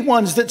guilty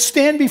ones that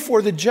stand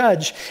before the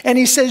judge, and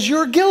he says,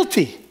 you're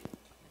guilty.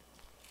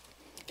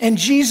 And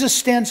Jesus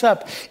stands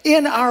up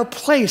in our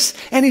place,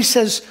 and he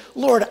says,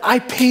 Lord, I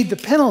paid the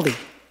penalty.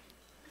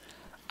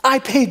 I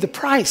paid the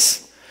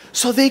price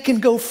so they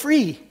can go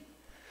free,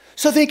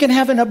 so they can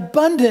have an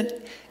abundant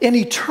and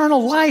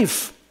eternal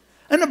life,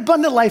 an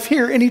abundant life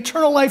here, an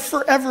eternal life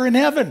forever in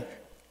heaven.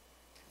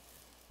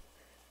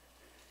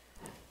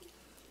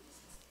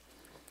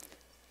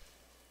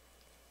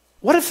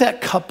 What if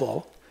that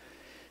couple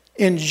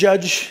in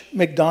Judge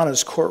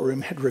McDonough's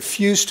courtroom had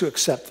refused to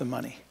accept the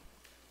money?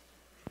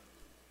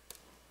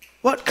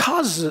 What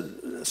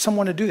causes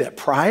someone to do that?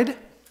 Pride?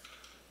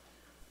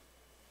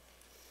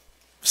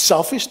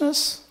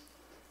 Selfishness?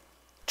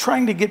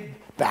 Trying to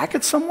get back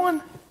at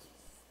someone?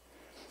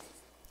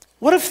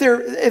 What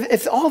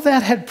if all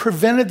that had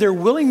prevented their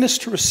willingness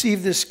to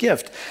receive this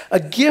gift?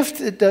 A gift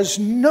that does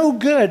no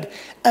good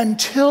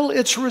until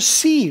it's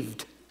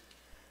received.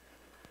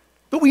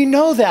 But we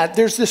know that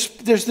there's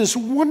this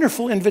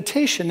wonderful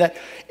invitation that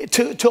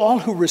to all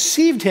who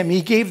received him,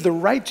 he gave the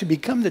right to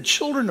become the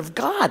children of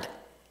God.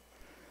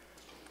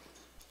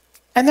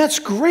 And that's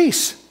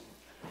grace.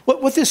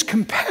 What this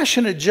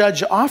compassionate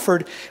judge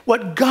offered,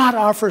 what God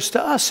offers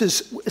to us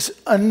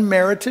is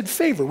unmerited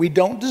favor. We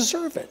don't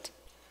deserve it.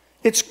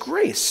 It's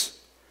grace.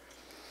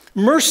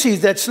 Mercy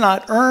that's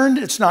not earned,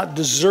 it's not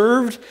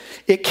deserved,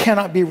 it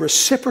cannot be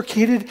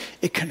reciprocated,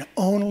 it can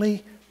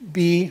only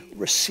be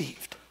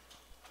received.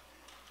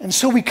 And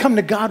so we come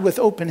to God with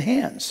open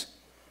hands.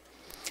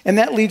 And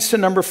that leads to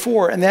number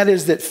 4, and that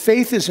is that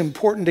faith is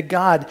important to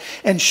God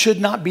and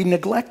should not be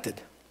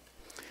neglected.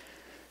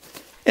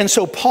 And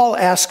so Paul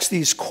asks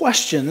these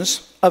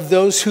questions of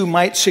those who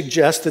might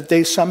suggest that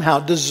they somehow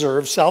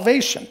deserve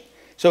salvation.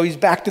 So he's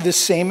back to this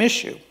same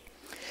issue.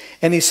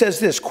 And he says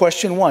this,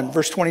 question 1,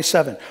 verse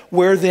 27,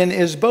 where then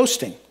is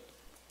boasting?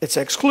 It's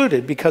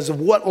excluded because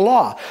of what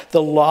law?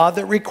 The law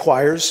that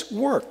requires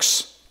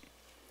works.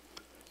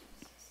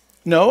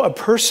 No, a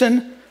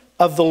person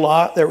of the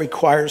law that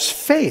requires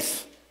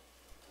faith.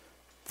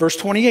 Verse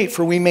 28,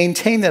 for we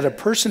maintain that a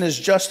person is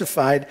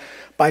justified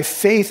by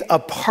faith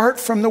apart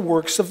from the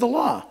works of the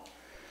law.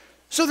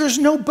 So there's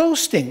no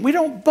boasting. We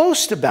don't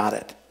boast about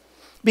it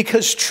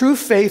because true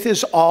faith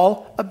is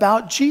all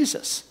about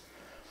Jesus.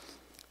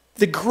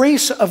 The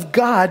grace of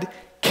God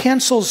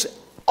cancels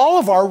all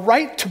of our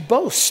right to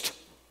boast.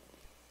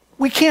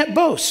 We can't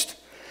boast.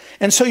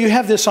 And so you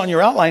have this on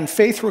your outline.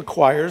 Faith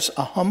requires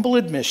a humble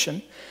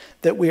admission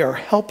that we are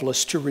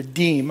helpless to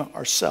redeem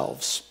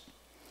ourselves.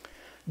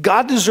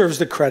 God deserves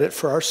the credit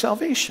for our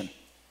salvation.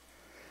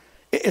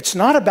 It's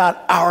not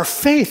about our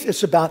faith,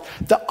 it's about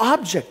the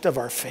object of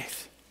our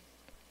faith.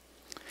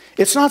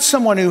 It's not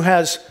someone who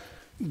has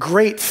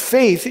great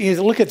faith.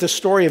 You look at the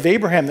story of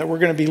Abraham that we're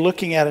going to be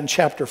looking at in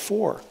chapter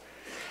 4,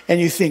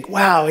 and you think,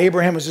 wow,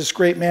 Abraham was this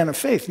great man of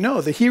faith.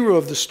 No, the hero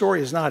of the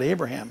story is not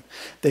Abraham.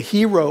 The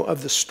hero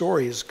of the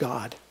story is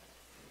God.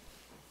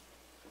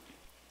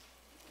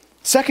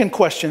 Second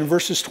question,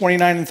 verses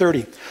 29 and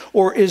 30.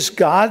 Or is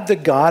God the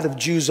God of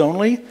Jews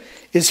only?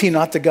 Is he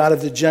not the God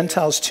of the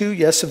Gentiles too?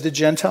 Yes, of the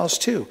Gentiles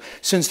too.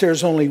 Since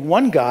there's only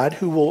one God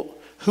who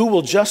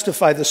will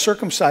justify the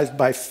circumcised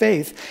by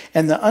faith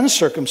and the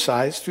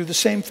uncircumcised through the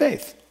same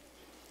faith.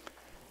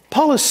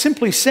 Paul is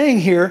simply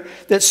saying here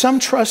that some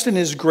trust in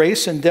his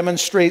grace and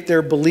demonstrate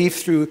their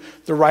belief through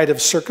the rite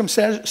of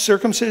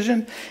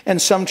circumcision,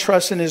 and some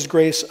trust in his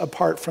grace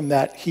apart from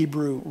that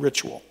Hebrew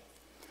ritual.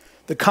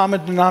 The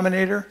common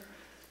denominator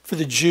for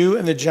the Jew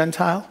and the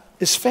Gentile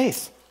is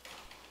faith.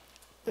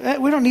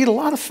 We don't need a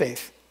lot of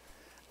faith.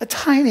 A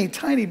tiny,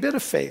 tiny bit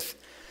of faith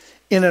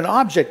in an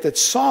object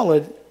that's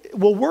solid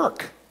will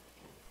work.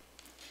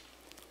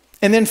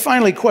 And then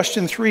finally,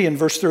 question 3 in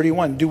verse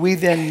 31. Do we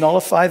then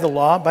nullify the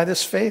law by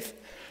this faith?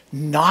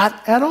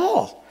 Not at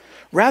all.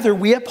 Rather,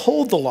 we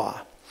uphold the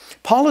law.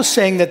 Paul is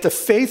saying that the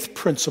faith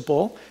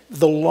principle,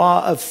 the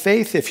law of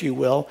faith, if you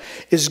will,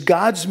 is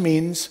God's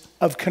means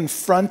of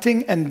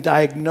confronting and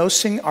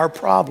diagnosing our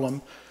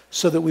problem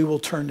so that we will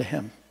turn to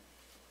him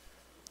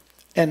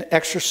and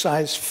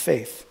exercise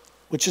faith,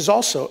 which is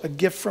also a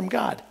gift from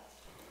God.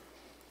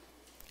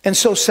 And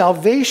so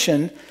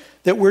salvation,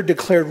 that we're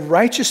declared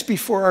righteous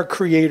before our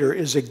Creator,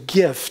 is a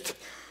gift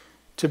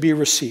to be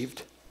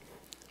received.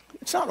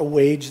 It's not a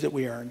wage that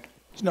we earn.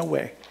 There's no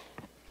way.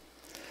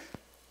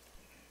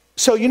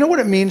 So you know what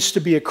it means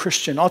to be a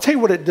Christian? I'll tell you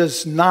what it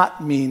does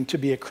not mean to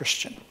be a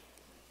Christian.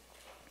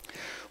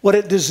 What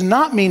it does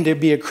not mean to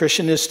be a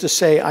Christian is to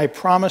say, I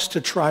promise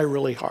to try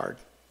really hard.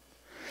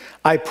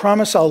 I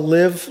promise I'll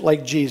live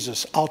like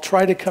Jesus. I'll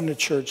try to come to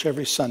church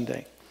every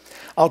Sunday.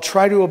 I'll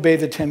try to obey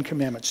the 10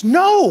 Commandments.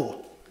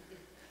 No!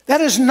 That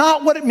is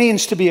not what it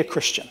means to be a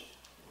Christian.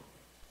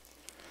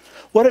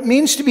 What it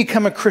means to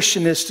become a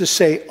Christian is to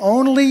say,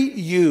 only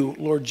you,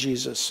 Lord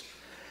Jesus,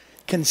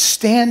 can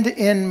stand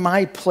in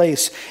my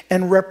place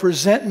and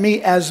represent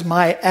me as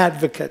my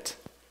advocate,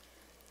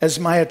 as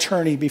my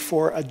attorney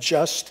before a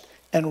just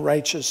and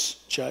righteous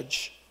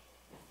judge.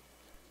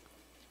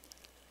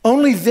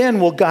 Only then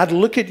will God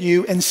look at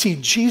you and see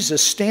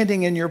Jesus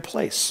standing in your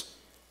place.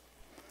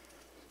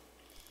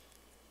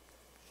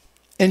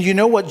 And you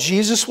know what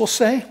Jesus will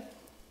say?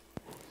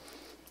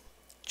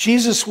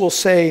 Jesus will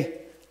say,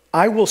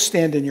 I will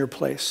stand in your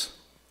place,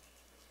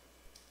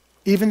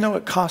 even though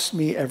it cost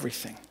me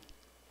everything.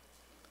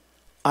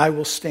 I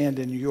will stand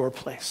in your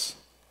place.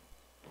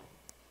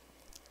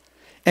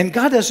 And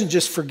God doesn't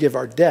just forgive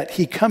our debt.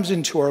 He comes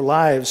into our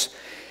lives,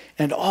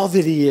 and all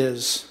that he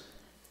is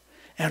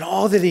and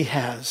all that he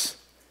has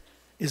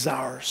is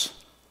ours.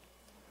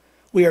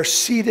 We are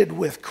seated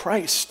with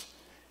Christ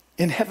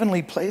in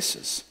heavenly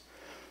places.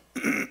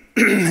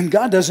 And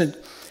God doesn't,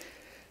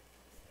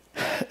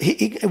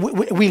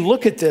 we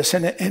look at this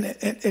and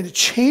it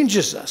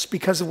changes us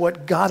because of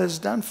what God has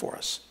done for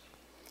us.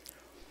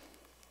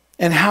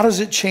 And how does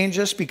it change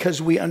us?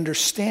 Because we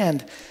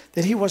understand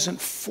that he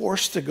wasn't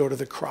forced to go to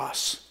the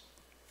cross.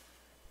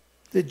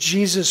 That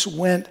Jesus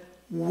went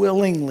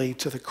willingly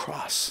to the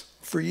cross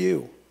for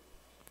you,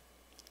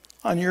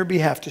 on your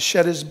behalf, to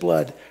shed his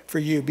blood for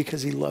you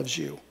because he loves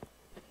you.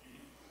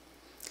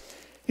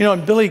 You know,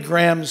 in Billy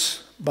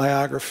Graham's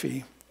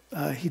biography,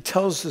 he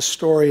tells the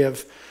story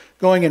of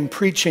going and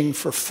preaching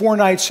for 4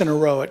 nights in a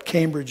row at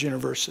Cambridge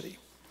University.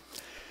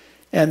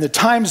 And the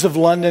Times of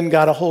London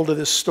got a hold of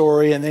this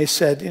story, and they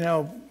said, you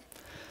know,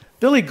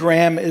 Billy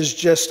Graham is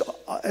just,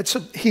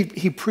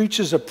 he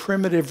preaches a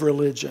primitive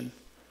religion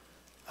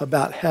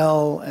about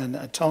hell and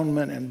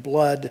atonement and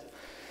blood.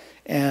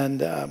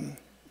 And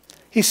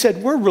he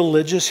said, we're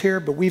religious here,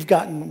 but we've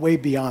gotten way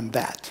beyond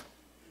that.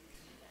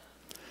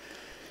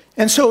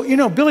 And so, you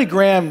know, Billy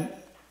Graham,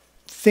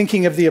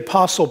 thinking of the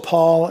Apostle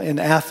Paul in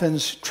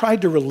Athens,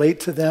 tried to relate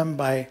to them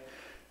by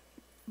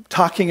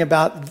talking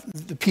about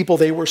the people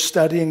they were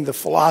studying, the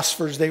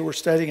philosophers they were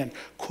studying, and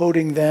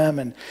quoting them.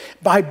 And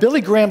by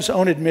Billy Graham's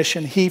own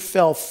admission, he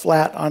fell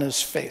flat on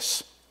his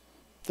face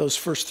those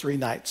first 3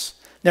 nights.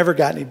 Never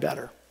got any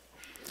better.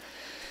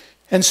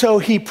 And so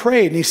he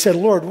prayed and he said,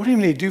 Lord, what do you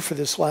need to do for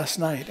this last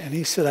night? And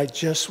he said, I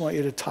just want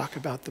you to talk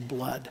about the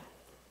blood.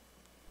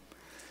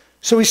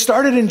 So he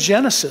started in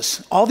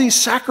Genesis, all these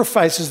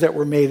sacrifices that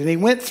were made, and he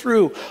went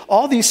through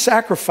all these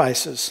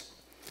sacrifices.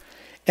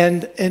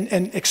 and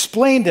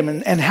explained him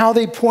and how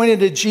they pointed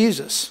to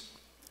Jesus.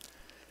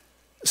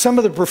 Some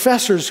of the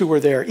professors who were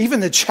there, even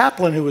the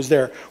chaplain who was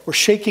there, were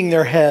shaking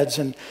their heads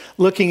and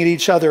looking at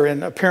each other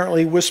and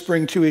apparently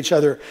whispering to each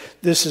other,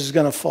 this is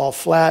going to fall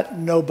flat.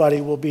 Nobody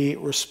will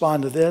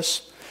respond to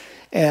this.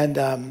 And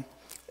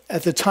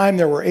at the time,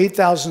 there were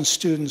 8,000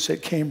 students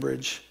at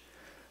Cambridge.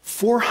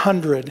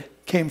 400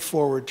 came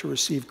forward to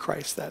receive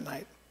Christ that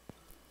night.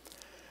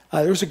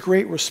 There was a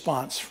great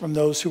response from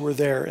those who were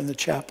there in the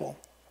chapel.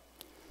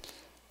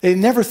 They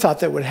never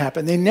thought that would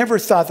happen. They never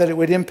thought that it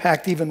would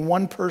impact even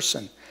one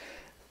person.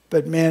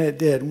 But man, it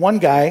did. One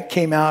guy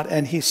came out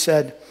and he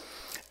said,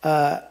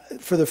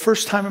 for the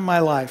first time in my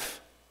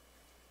life,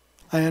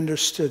 I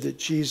understood that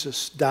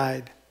Jesus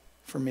died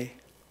for me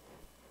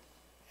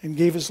and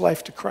gave his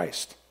life to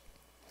Christ.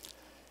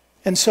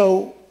 And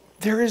so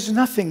there is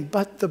nothing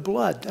but the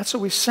blood. That's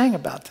what we sang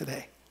about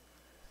today.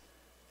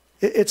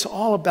 It's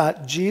all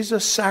about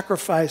Jesus'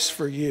 sacrifice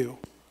for you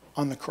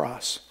on the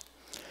cross.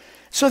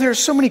 So there are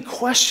so many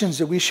questions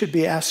that we should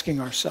be asking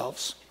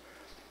ourselves.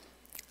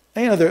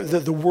 You know,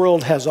 the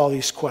world has all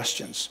these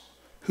questions.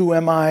 Who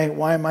am I?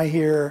 Why am I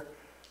here?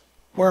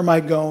 Where am I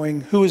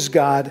going? Who is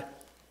God?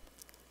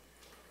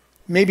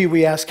 Maybe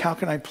we ask, how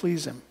can I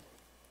please him?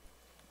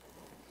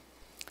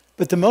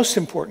 But the most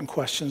important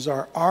questions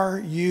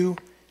are you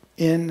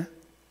in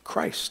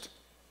Christ?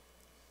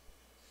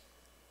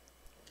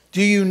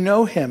 Do you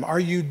know him? Are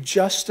you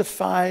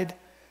justified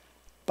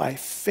by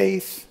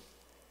faith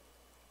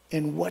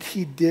in what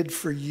he did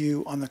for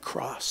you on the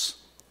cross?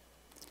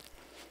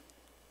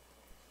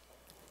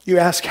 You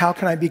ask, how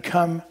can I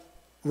become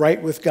right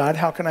with God?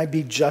 How can I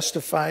be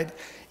justified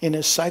in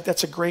his sight?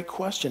 That's a great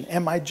question.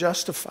 Am I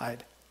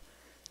justified?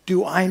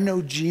 Do I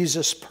know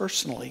Jesus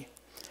personally?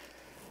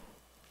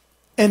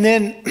 And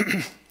then,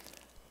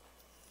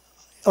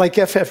 like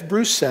F.F.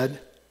 Bruce said,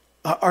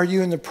 are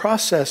you in the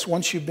process,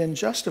 once you've been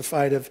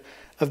justified,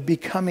 of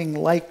becoming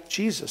like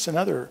Jesus?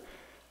 Another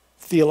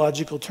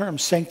theological term,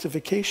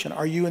 sanctification.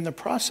 Are you in the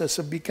process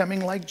of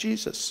becoming like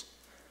Jesus?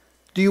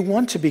 Do you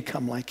want to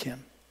become like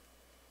him?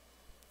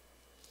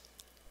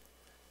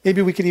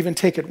 Maybe we could even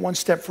take it one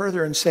step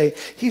further and say,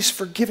 he's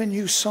forgiven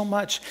you so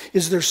much.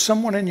 Is there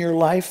someone in your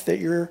life that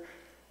you're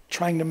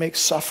trying to make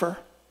suffer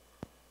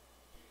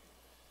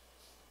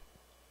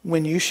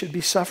when you should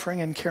be suffering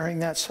and carrying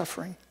that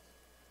suffering?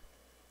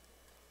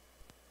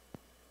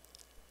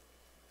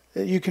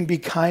 That you can be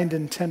kind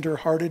and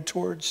tender-hearted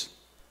towards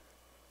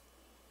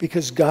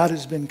because God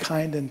has been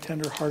kind and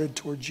tender-hearted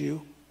towards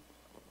you.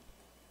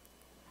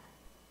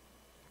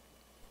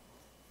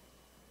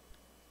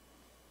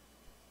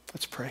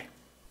 Let's pray.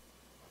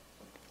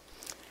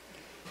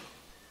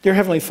 Dear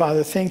Heavenly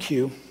Father, thank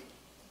you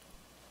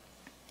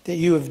that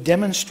you have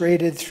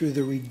demonstrated through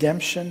the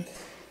redemption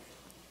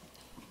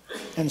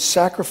and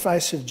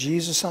sacrifice of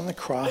Jesus on the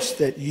cross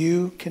that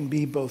you can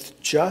be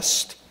both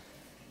just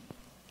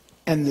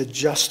and the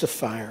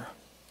justifier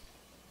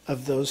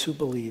of those who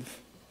believe.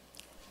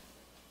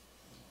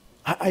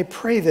 I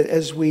pray that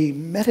as we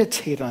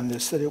meditate on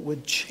this, that it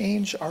would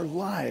change our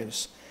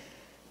lives,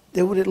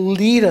 that it would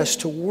lead us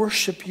to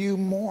worship you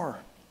more,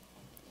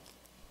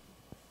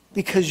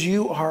 because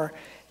you are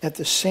at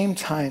the same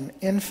time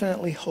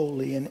infinitely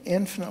holy and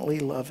infinitely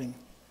loving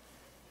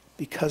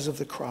because of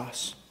the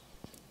cross.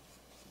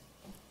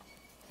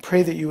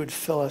 Pray that you would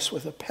fill us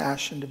with a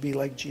passion to be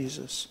like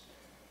Jesus,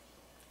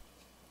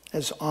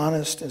 as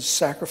honest, as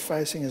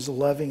sacrificing, as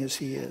loving as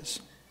he is.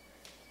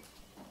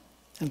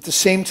 And at the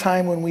same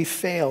time, when we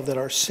fail, that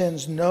our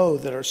sins know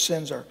that our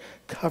sins are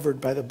covered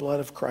by the blood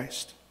of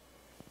Christ.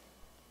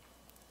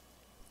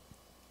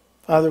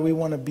 Father, we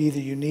want to be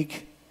the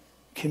unique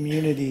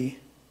community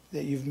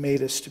that you've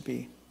made us to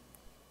be.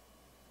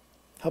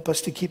 Help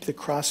us to keep the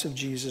cross of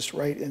Jesus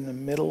right in the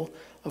middle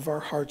of our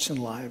hearts and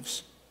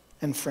lives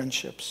and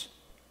friendships.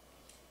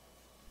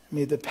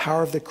 May the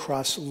power of the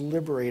cross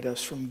liberate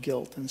us from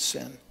guilt and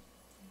sin.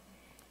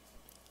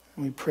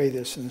 And we pray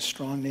this in the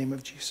strong name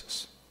of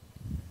Jesus.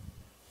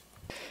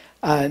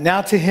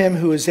 Now to him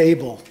who is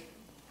able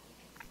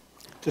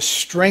to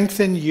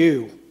strengthen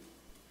you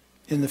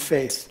in the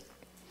faith,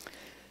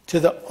 to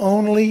the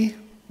only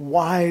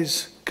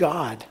wise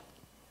God,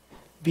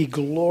 be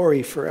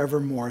glory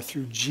forevermore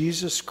through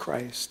Jesus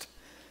Christ,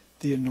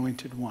 the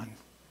Anointed One.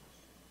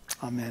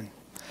 Amen.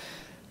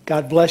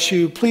 God bless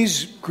you.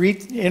 Please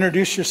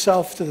introduce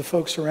yourself to the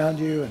folks around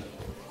you and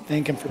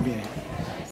thank him for being here.